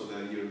Brussels for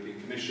the European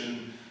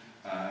Commission,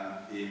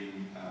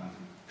 in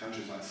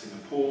countries like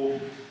Singapore,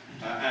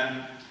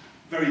 and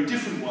very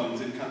different ones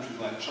in countries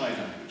like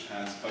China, which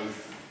has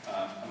both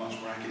a much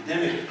more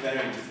academic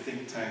variant of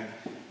think tank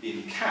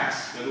in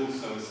CAS, but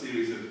also a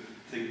series of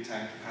think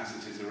tank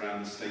capacities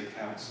around the State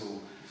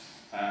Council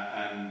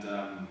and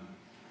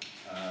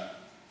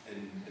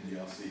in the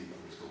RC,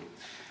 whatever it's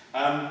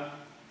called.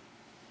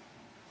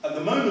 At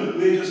the moment,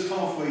 we're just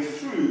halfway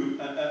through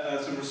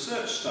some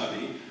research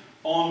study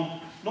on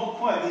not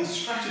quite these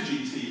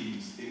strategy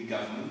teams in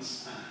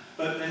governments,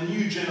 but a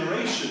new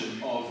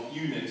generation of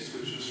units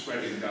which are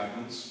spread in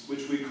governments,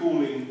 which we're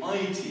calling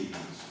I-teams.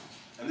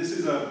 And this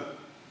is a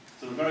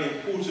sort of very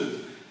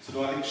important sort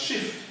of, I think,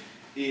 shift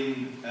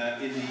in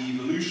the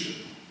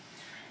evolution,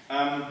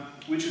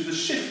 which is a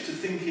shift to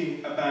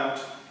thinking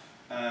about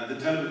the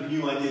development of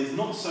new ideas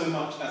not so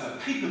much as a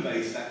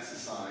paper-based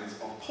exercise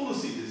of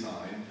policy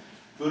design,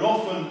 but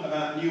often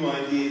about new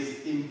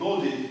ideas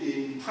embodied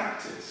in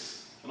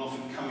practice, and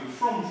often coming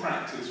from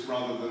practice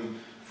rather than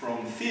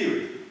from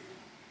theory.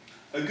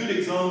 A good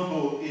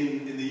example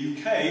in the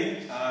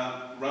UK,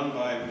 run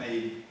by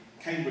a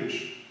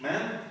Cambridge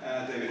man,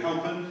 David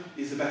Halpin,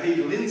 is the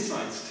Behavioural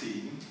Insights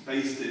team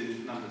based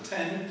in number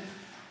 10,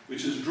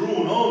 which has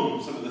drawn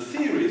on some of the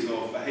theories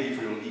of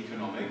behavioural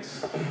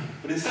economics,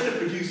 but instead of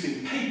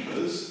producing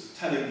papers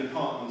telling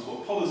departments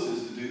what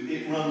policies to do,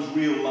 it runs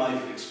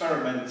real-life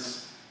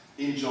experiments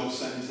in job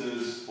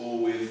centres or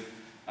with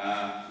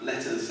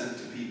letters sent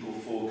to people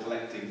for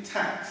collecting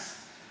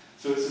tax.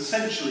 So it's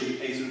essentially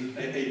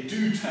a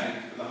do tank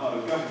at the heart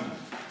of government.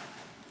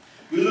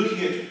 We're looking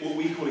at what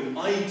we call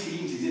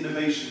I-teams, these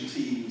innovation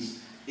teams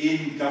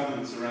in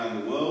governments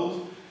around the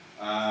world,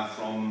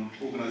 from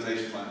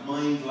organisations like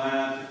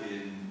MindLab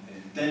in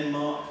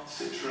Denmark,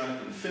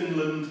 Citra in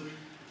Finland,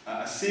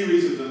 a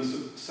series of them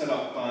set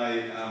up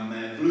by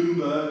Mayor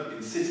Bloomberg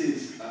in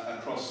cities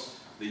across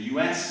the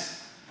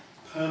US,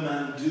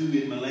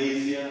 Permandu in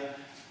Malaysia,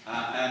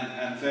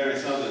 and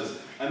various others.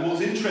 And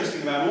what's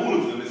interesting about all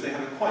of them is they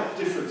have a quite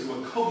different sort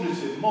of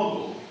cognitive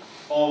model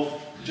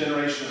of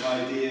generation of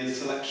ideas,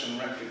 selection,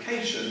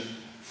 replication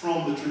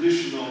from the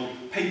traditional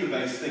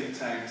paper-based think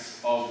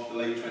tanks of the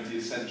late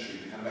 20th century,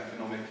 the kind of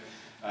economic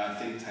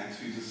think tanks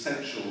whose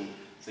essential,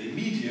 say,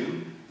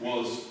 medium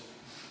was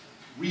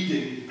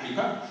reading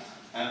paper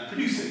and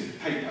producing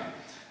paper.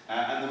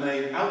 And the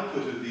main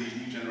output of these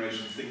new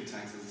generation think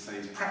tanks, as I say,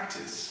 is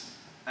practice,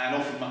 and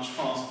often much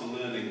faster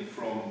learning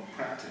from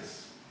practice.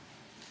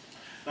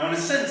 Now, in a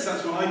sense,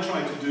 that's what I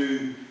tried to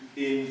do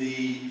in the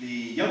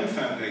Young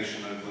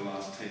Foundation over the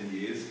last 10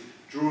 years,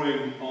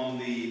 drawing on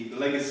the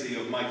legacy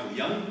of Michael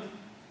Young,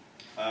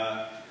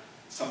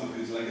 some of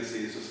whose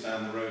legacy is just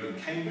down the road in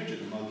Cambridge at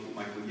the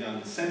Michael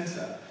Young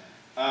Centre.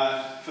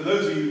 For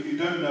those of you who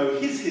don't know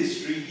his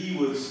history, he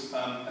was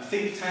a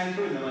think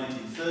tanker in the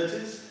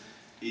 1930s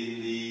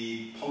in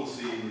the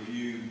Policy and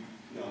Review,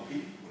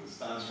 PRP, what it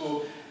stands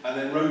for, and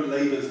then wrote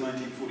Labour's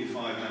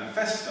 1945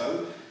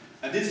 manifesto,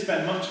 and did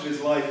spend much of his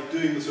life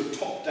doing the sort of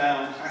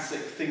top-down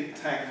classic think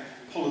tank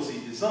policy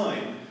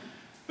design,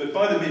 but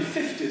by the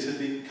mid-50s had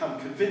become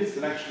convinced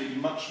that actually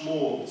much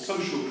more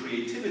social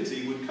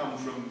creativity would come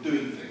from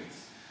doing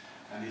things.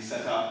 And he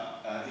set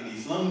up in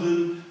East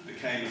London,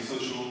 became a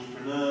social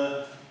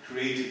entrepreneur,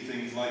 created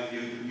things like the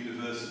Open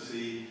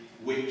University,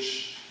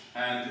 Which,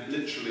 and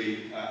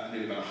literally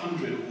nearly about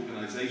 100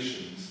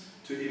 organisations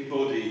to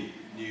embody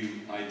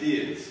new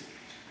ideas.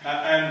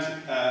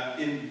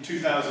 In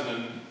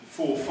 2004-05,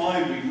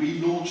 we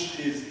relaunched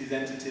his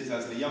entities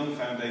as the Young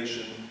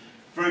Foundation,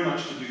 very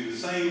much to do the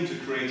same, to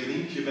create an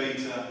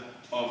incubator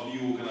of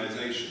new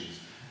organisations.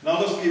 And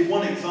I'll just give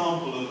one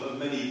example of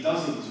many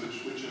dozens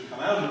which have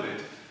come out of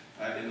it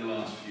in the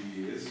last few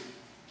years,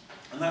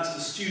 and that's the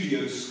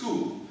Studio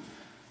School,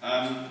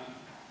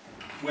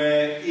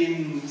 where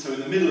in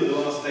the middle of the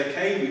last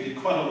decade we did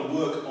quite a lot of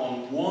work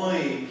on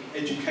why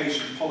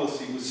education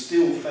policy was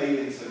still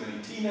failing so many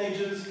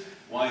teenagers,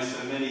 why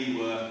so many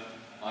were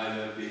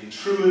either being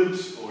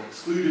truant or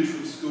excluded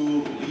from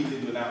school or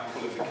leaving without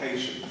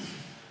qualifications.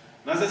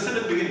 And as I said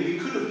at the beginning, we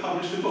could have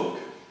published a book,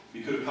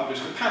 we could have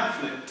published a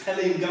pamphlet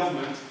telling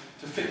government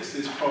to fix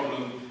this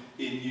problem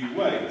in new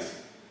ways.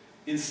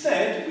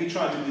 Instead, we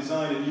tried to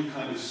design a new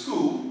kind of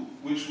school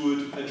which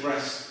would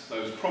address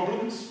those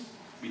problems.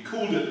 We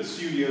called it the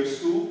Studio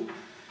School.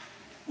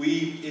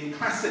 We, in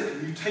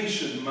classic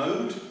mutation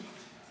mode,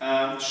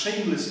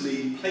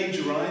 shamelessly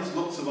plagiarized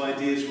lots of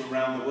ideas from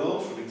around the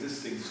world, from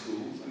existing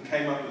schools, and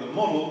came up with a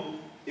model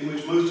in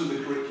which most of the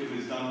curriculum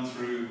is done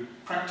through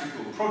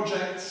practical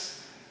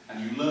projects, and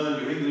you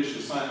learn your English,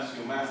 your science,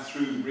 your math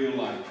through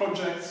real-life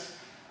projects.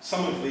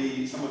 Some of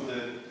the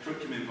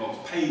curriculum involves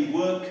paid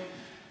work.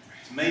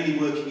 It's mainly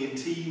working in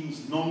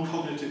teams,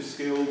 non-cognitive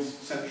skills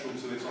central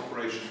to its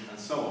operation, and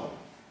so on.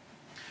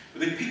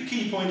 But the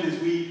key point is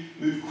we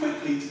moved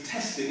quickly to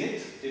testing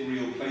it in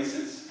real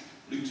places,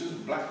 Luton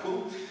and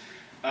Blackpool,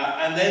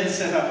 and then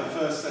set up a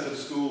first set of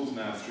schools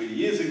now 3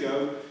 years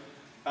ago.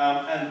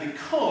 And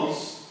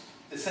because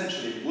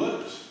essentially it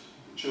worked,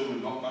 the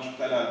children got much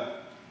better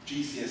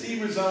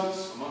GCSE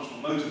results, were much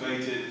more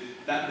motivated,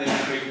 that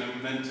then created a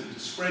momentum to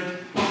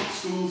spread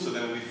schools, so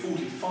there will be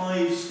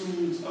 45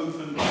 schools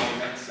open by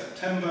next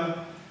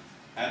September.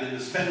 And in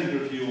the spending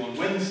review on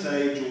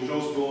Wednesday, George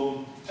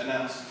Osborne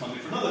announced funding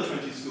for another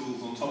 20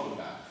 schools on top of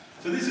that.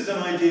 So this is an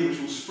idea which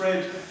will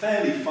spread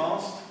fairly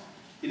fast.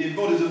 It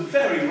embodies a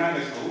very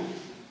radical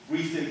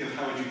rethink of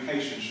how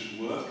education should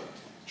work,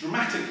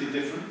 dramatically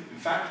different, in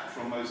fact,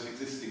 from most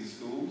existing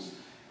schools.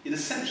 It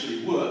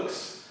essentially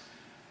works,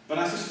 but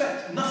I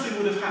suspect nothing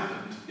would have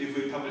happened if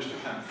we published a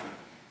pamphlet.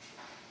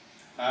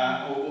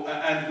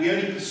 And we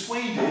only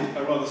persuaded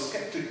a rather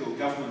sceptical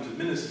government of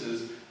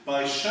ministers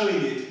by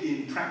showing it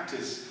in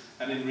practice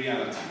and in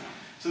reality.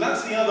 So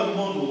that's the other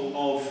model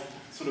of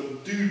sort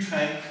of do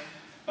tank,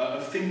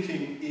 of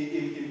thinking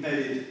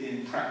embedded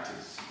in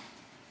practice.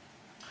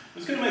 I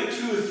was going to make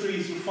 2 or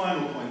 3 sort of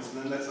final points,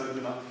 and then let's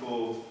open up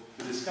for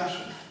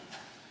discussion.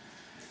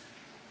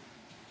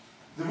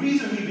 The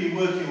reason we've been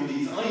working on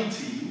these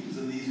I-teams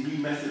and these new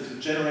methods of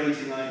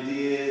generating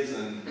ideas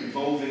and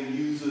involving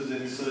users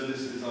in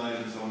service design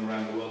and so on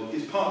around the world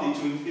is partly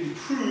to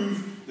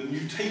improve the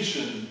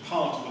mutation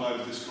part of what I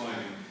was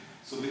describing.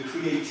 So the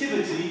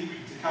creativity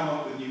to come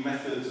up with new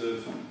methods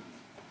of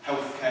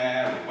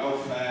healthcare or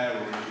welfare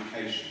or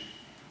education.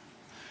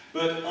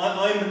 But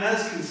I'm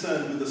as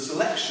concerned with the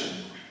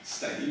selection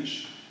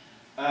stage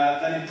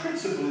that in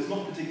principle is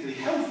not particularly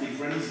healthy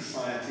for any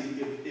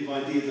society if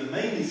ideas are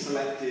mainly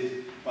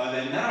selected by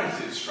their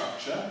narrative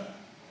structure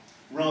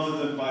rather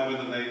than by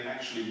whether they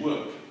actually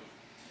work.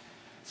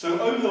 So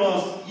over the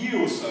last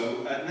year or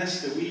so at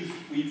Nesta,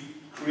 we've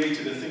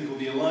created a thing called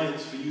the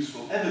Alliance for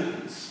Useful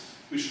Evidence,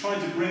 which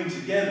tried to bring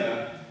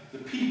together the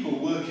people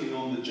working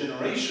on the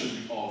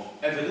generation of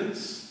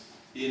evidence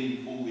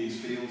in all these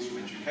fields,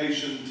 from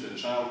education to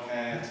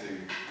childcare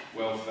to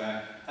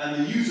welfare, and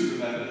the users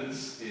of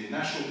evidence in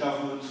national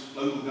government,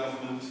 local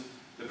government,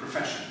 the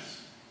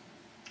professions.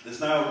 There's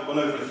now well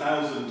over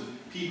 1,000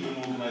 people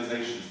and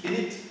organisations in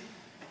it.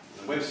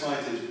 The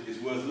website is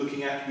worth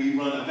looking at. We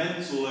run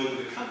events all over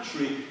the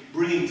country,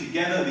 bringing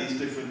together these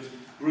different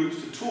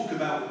groups to talk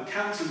about what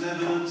counts as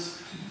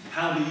evidence,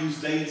 how to use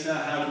data,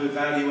 how to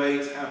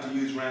evaluate, how to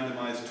use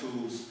randomised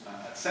tools,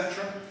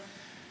 etc.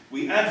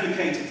 We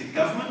advocated to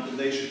government that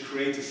they should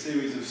create a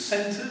series of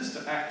centres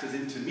to act as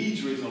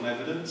intermediaries on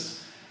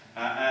evidence,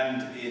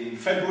 and in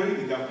February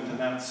the government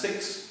announced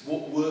 6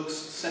 What Works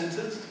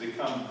centres to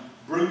become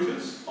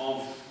brokers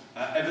of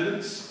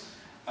evidence.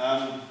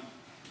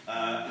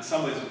 In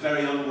some ways a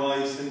very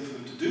unwise thing for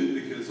them to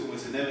do, because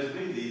almost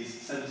inevitably these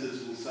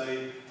centres will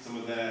say some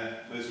of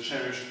their most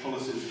cherished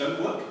policies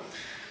don't work,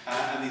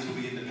 and these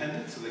will be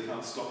independent, so they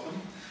can't stop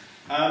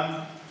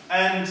them.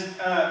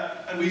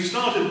 And we've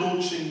started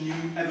launching new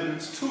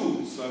evidence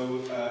tools.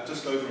 So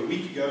just over a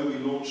week ago we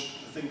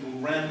launched a thing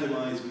called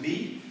Randomise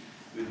Me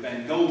with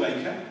Ben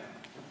Goldacre,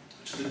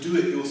 which is a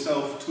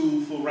do-it-yourself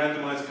tool for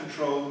randomised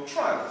controlled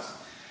trials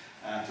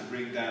to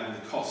bring down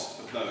the cost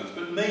of those.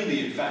 But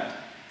mainly, in fact,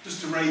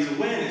 just to raise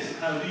awareness of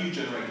how do you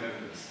generate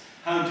evidence?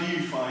 How do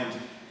you find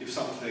if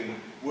something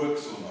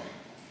works or not?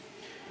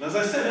 And as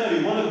I said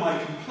earlier, one of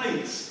my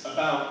complaints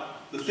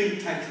about the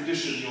think tank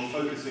tradition you're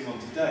focusing on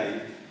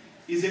today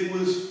is it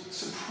was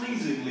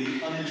surprisingly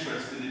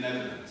uninterested in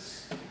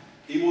evidence.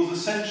 It was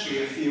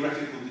essentially a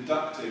theoretical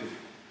deductive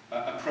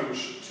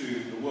approach to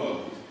the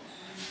world.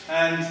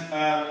 And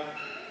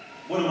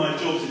one of my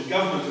jobs in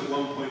government at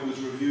one point was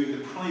reviewing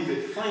the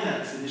private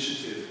finance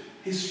initiative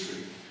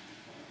history,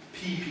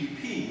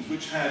 PPPs,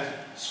 which had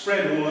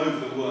spread all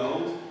over the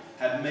world,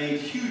 had made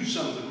huge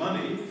sums of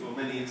money for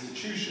many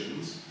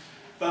institutions,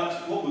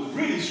 but what was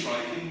really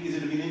striking is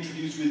it had been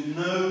introduced with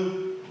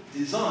no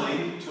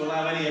design to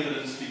allow any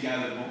evidence to be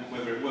gathered on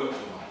whether it worked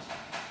or not.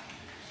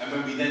 And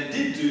when we then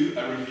did do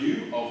a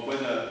review of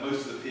whether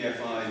most of the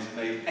PFIs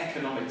made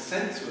economic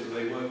sense, whether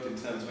they worked in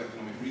terms of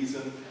economic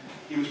reason,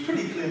 it was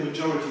pretty clear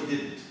majority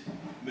didn't.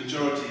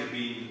 Majority had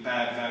been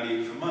bad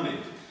value for money.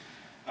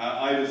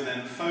 I was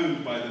then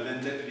phoned by the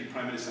then Deputy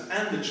Prime Minister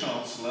and the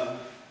Chancellor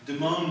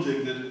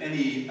demanding that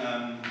any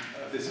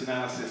of this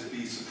analysis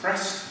be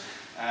suppressed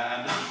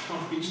and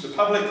not reach the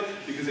public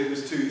because it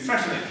was too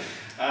threatening.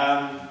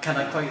 Can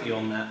I quote you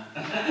on that?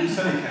 You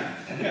certainly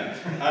can,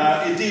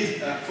 yeah. It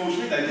did,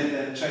 fortunately, they did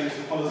then change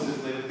the policies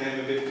and they became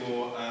a bit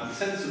more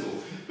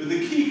sensible. But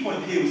the key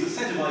point here was a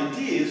set of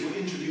ideas were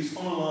introduced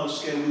on a large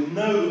scale with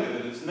no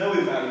evidence, no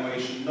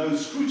evaluation, no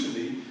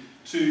scrutiny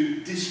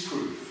to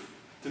disproof,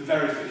 to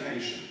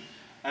verification.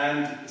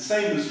 And the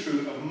same was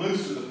true of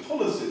most of the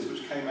policies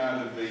which came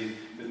out of the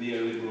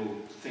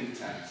neoliberal think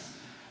tanks.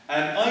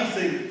 And I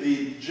think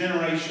the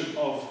generation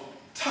of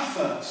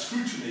tougher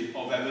scrutiny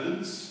of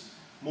evidence,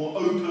 more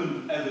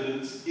open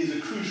evidence, is a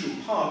crucial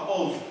part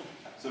of,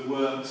 as it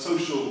were,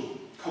 social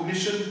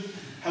cognition,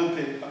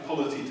 helping a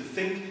polity to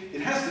think.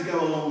 It has to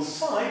go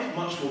alongside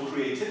much more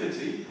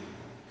creativity,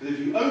 because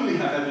if you only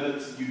have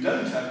evidence and you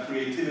don't have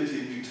creativity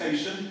and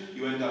mutation,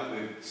 you end up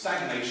with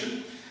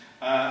stagnation.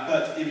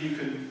 But if you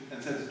can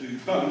intend to do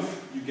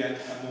both, you get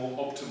a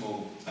more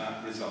optimal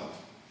result.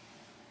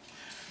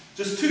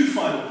 Just 2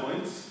 final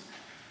points.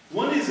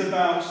 One is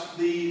about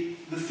the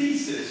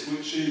thesis,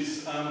 which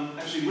is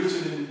actually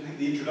written in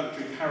the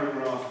introductory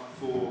paragraph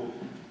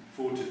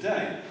for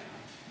today.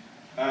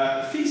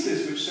 A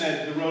thesis which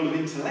said the role of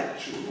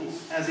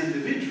intellectuals as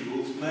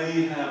individuals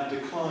may have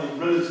declined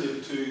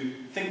relative to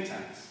think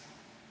tanks.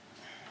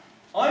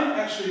 I'm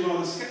actually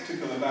rather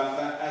sceptical about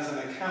that as an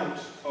account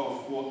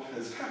of what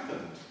has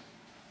happened.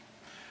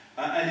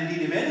 And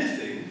indeed, if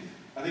anything,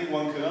 I think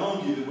one could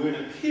argue that we're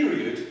in a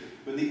period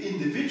when the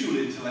individual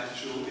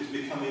intellectual is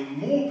becoming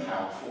more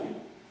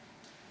powerful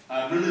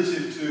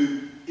relative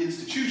to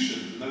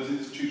institutions, and those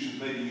institutions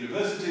may be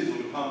universities or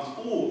departments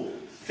or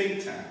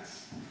think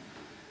tanks.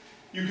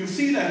 You can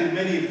see that in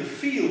many of the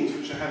fields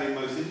which are having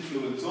most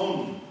influence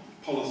on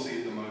policy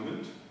at the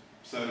moment.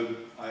 So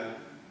I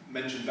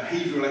mentioned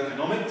behavioural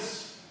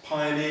economics,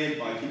 pioneered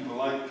by people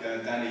like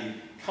Danny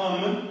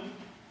Kahneman,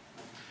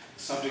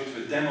 subject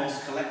to a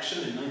Demos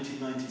collection in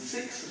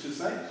 1996, I should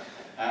say,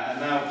 and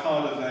now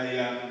part of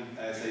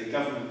as a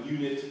government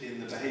unit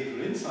in the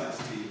Behavioural Insights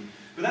team.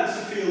 But that's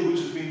a field which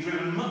has been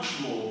driven much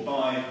more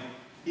by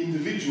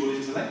individual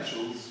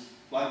intellectuals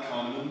like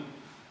Kahneman,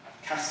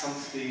 Cass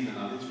Sunstein and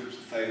others, Richard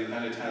Thaler,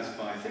 than it has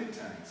by think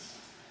tanks.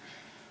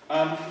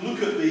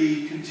 Look at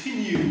the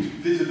continued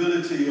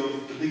visibility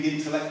of the big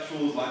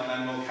intellectuals like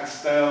Manuel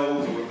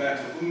Castells or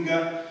Roberto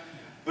Ungar,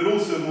 but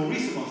also more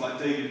recent ones like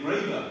David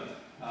Graeber,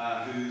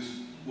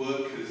 whose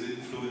work has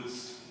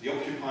influenced the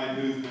Occupy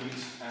movement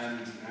and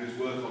whose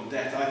work on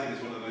debt I think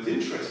is one of the most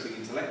interesting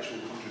intellectual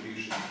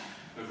contributions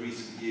of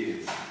recent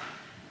years.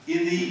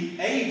 In the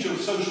age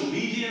of social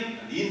media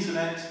and the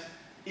internet,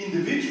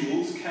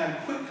 individuals can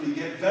quickly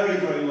get very,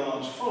 very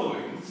large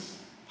followings,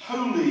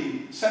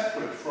 wholly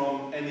separate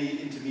from any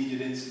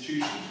intermediate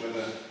institutions,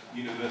 whether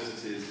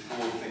universities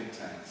or think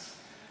tanks.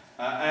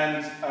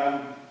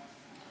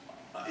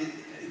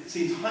 It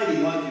seems highly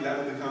likely that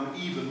will become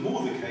even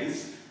more the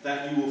case,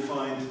 that you will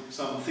find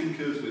some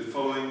thinkers with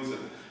followings of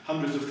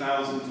hundreds of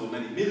thousands or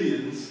many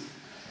millions,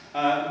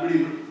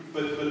 really,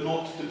 but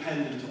not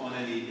dependent on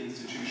any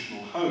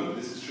institutional home.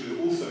 This is true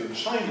also in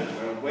China,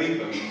 where on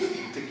Weibo you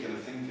see particular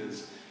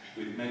thinkers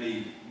with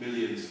many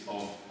millions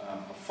of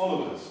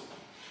followers.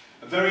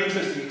 A very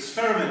interesting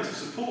experiment to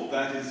support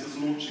that is just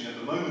launching at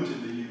the moment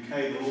in the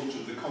UK, the launch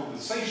of The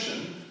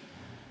Conversation,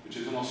 which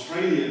is an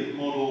Australian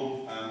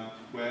model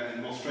where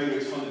in Australia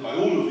it's funded by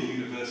all of the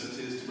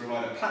universities to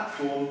provide a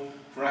platform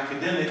for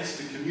academics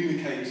to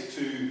communicate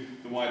to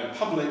the wider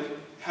public,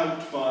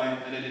 helped by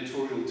an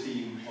editorial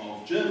team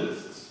of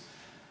journalists.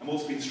 And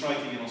what's been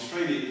striking in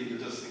Australia in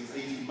the just since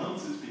 18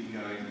 months it's been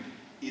going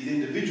is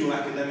individual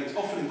academics,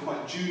 often in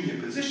quite junior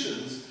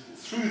positions,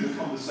 through The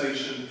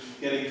Conversation,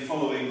 getting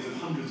followings of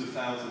hundreds of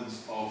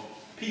thousands of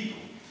people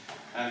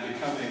and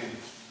becoming,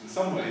 in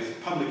some ways,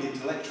 public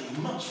intellectuals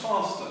much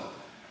faster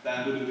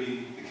than would have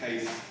been the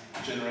case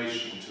a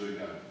generation or two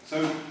ago.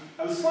 So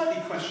I would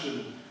slightly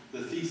question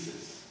the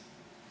thesis.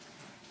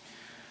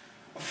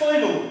 A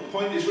final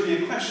point is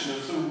really a question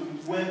of, so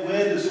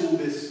where does all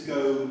this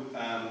go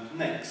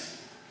next?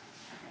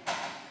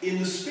 In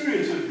the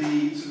spirit of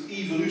the sort of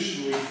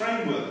evolutionary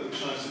framework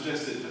which I've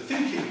suggested for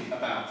thinking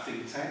about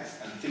think tanks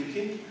and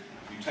thinking,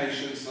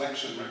 mutation,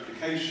 selection,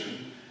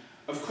 replication,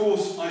 of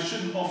course I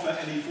shouldn't offer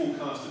any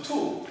forecast at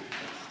all,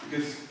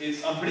 because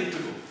it's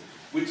unpredictable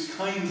which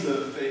kinds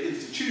of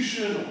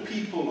institution or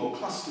people or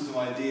clusters of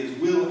ideas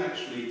will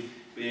actually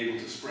be able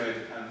to spread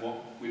and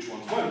which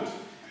ones won't.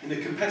 In a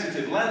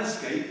competitive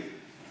landscape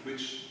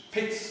which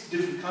pits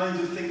different kinds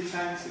of think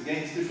tanks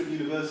against different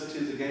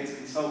universities, against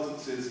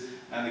consultancies,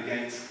 and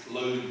against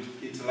lone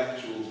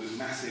intellectuals with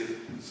massive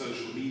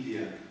social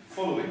media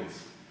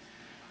followings.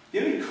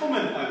 The only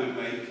comment I would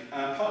make,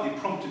 partly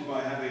prompted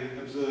by having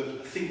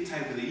observed a Think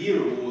Tank of the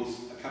Year awards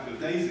a couple of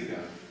days ago,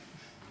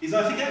 is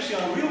I think actually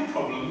our real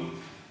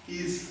problem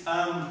is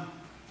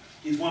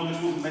one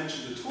which wasn't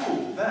mentioned at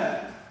all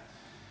there,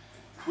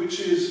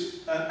 which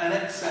is an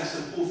excess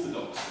of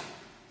orthodoxy.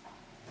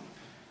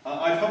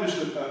 I published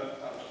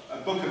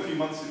a book a few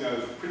months ago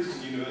for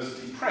Princeton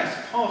University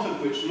Press, part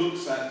of which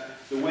looks at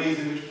the ways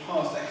in which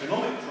past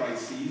economic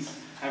crises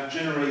have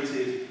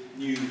generated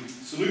new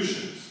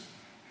solutions.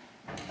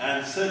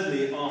 And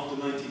certainly after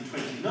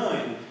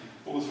 1929,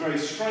 what was very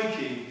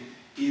striking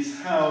is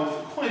how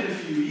for quite a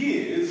few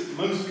years,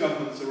 most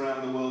governments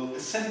around the world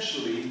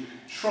essentially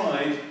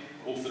tried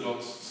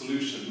orthodox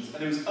solutions,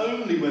 and it was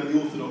only when the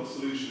orthodox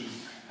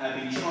solutions had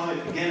been tried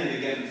again and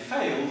again and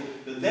failed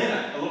that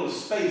then a lot of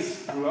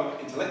space grew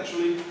up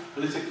intellectually,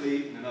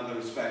 politically, and in other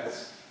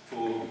respects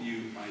for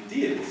new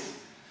ideas.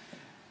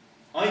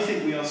 I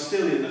think we are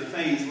still in the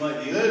phase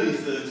like the early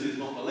 30s,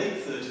 not the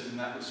late 30s in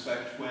that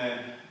respect,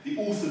 where the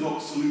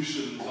orthodox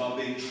solutions are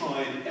being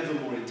tried ever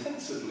more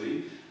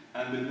intensively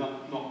and with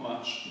not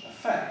much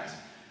effect.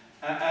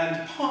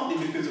 And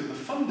partly because of the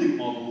funding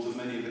models of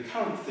many of the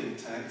current think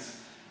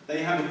tanks,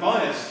 they have a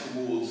bias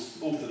towards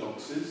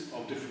orthodoxies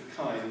of different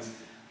kinds,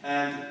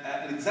 and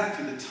at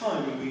exactly the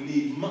time when we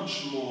need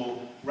much more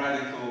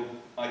radical,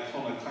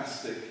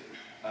 iconoclastic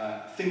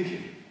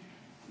thinking.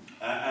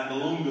 And the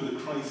longer the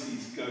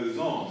crisis goes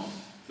on,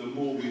 the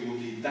more we will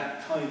need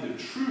that kind of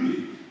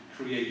truly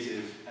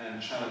creative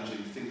and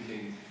challenging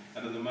thinking,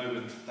 and at the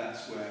moment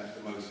that's where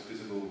the most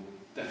visible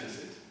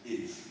deficit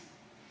is.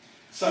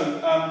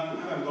 So, I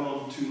haven't gone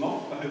on too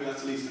long, but I hope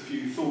that's at least a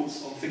few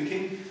thoughts on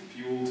thinking, for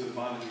you all to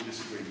violently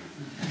disagree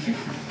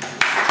with.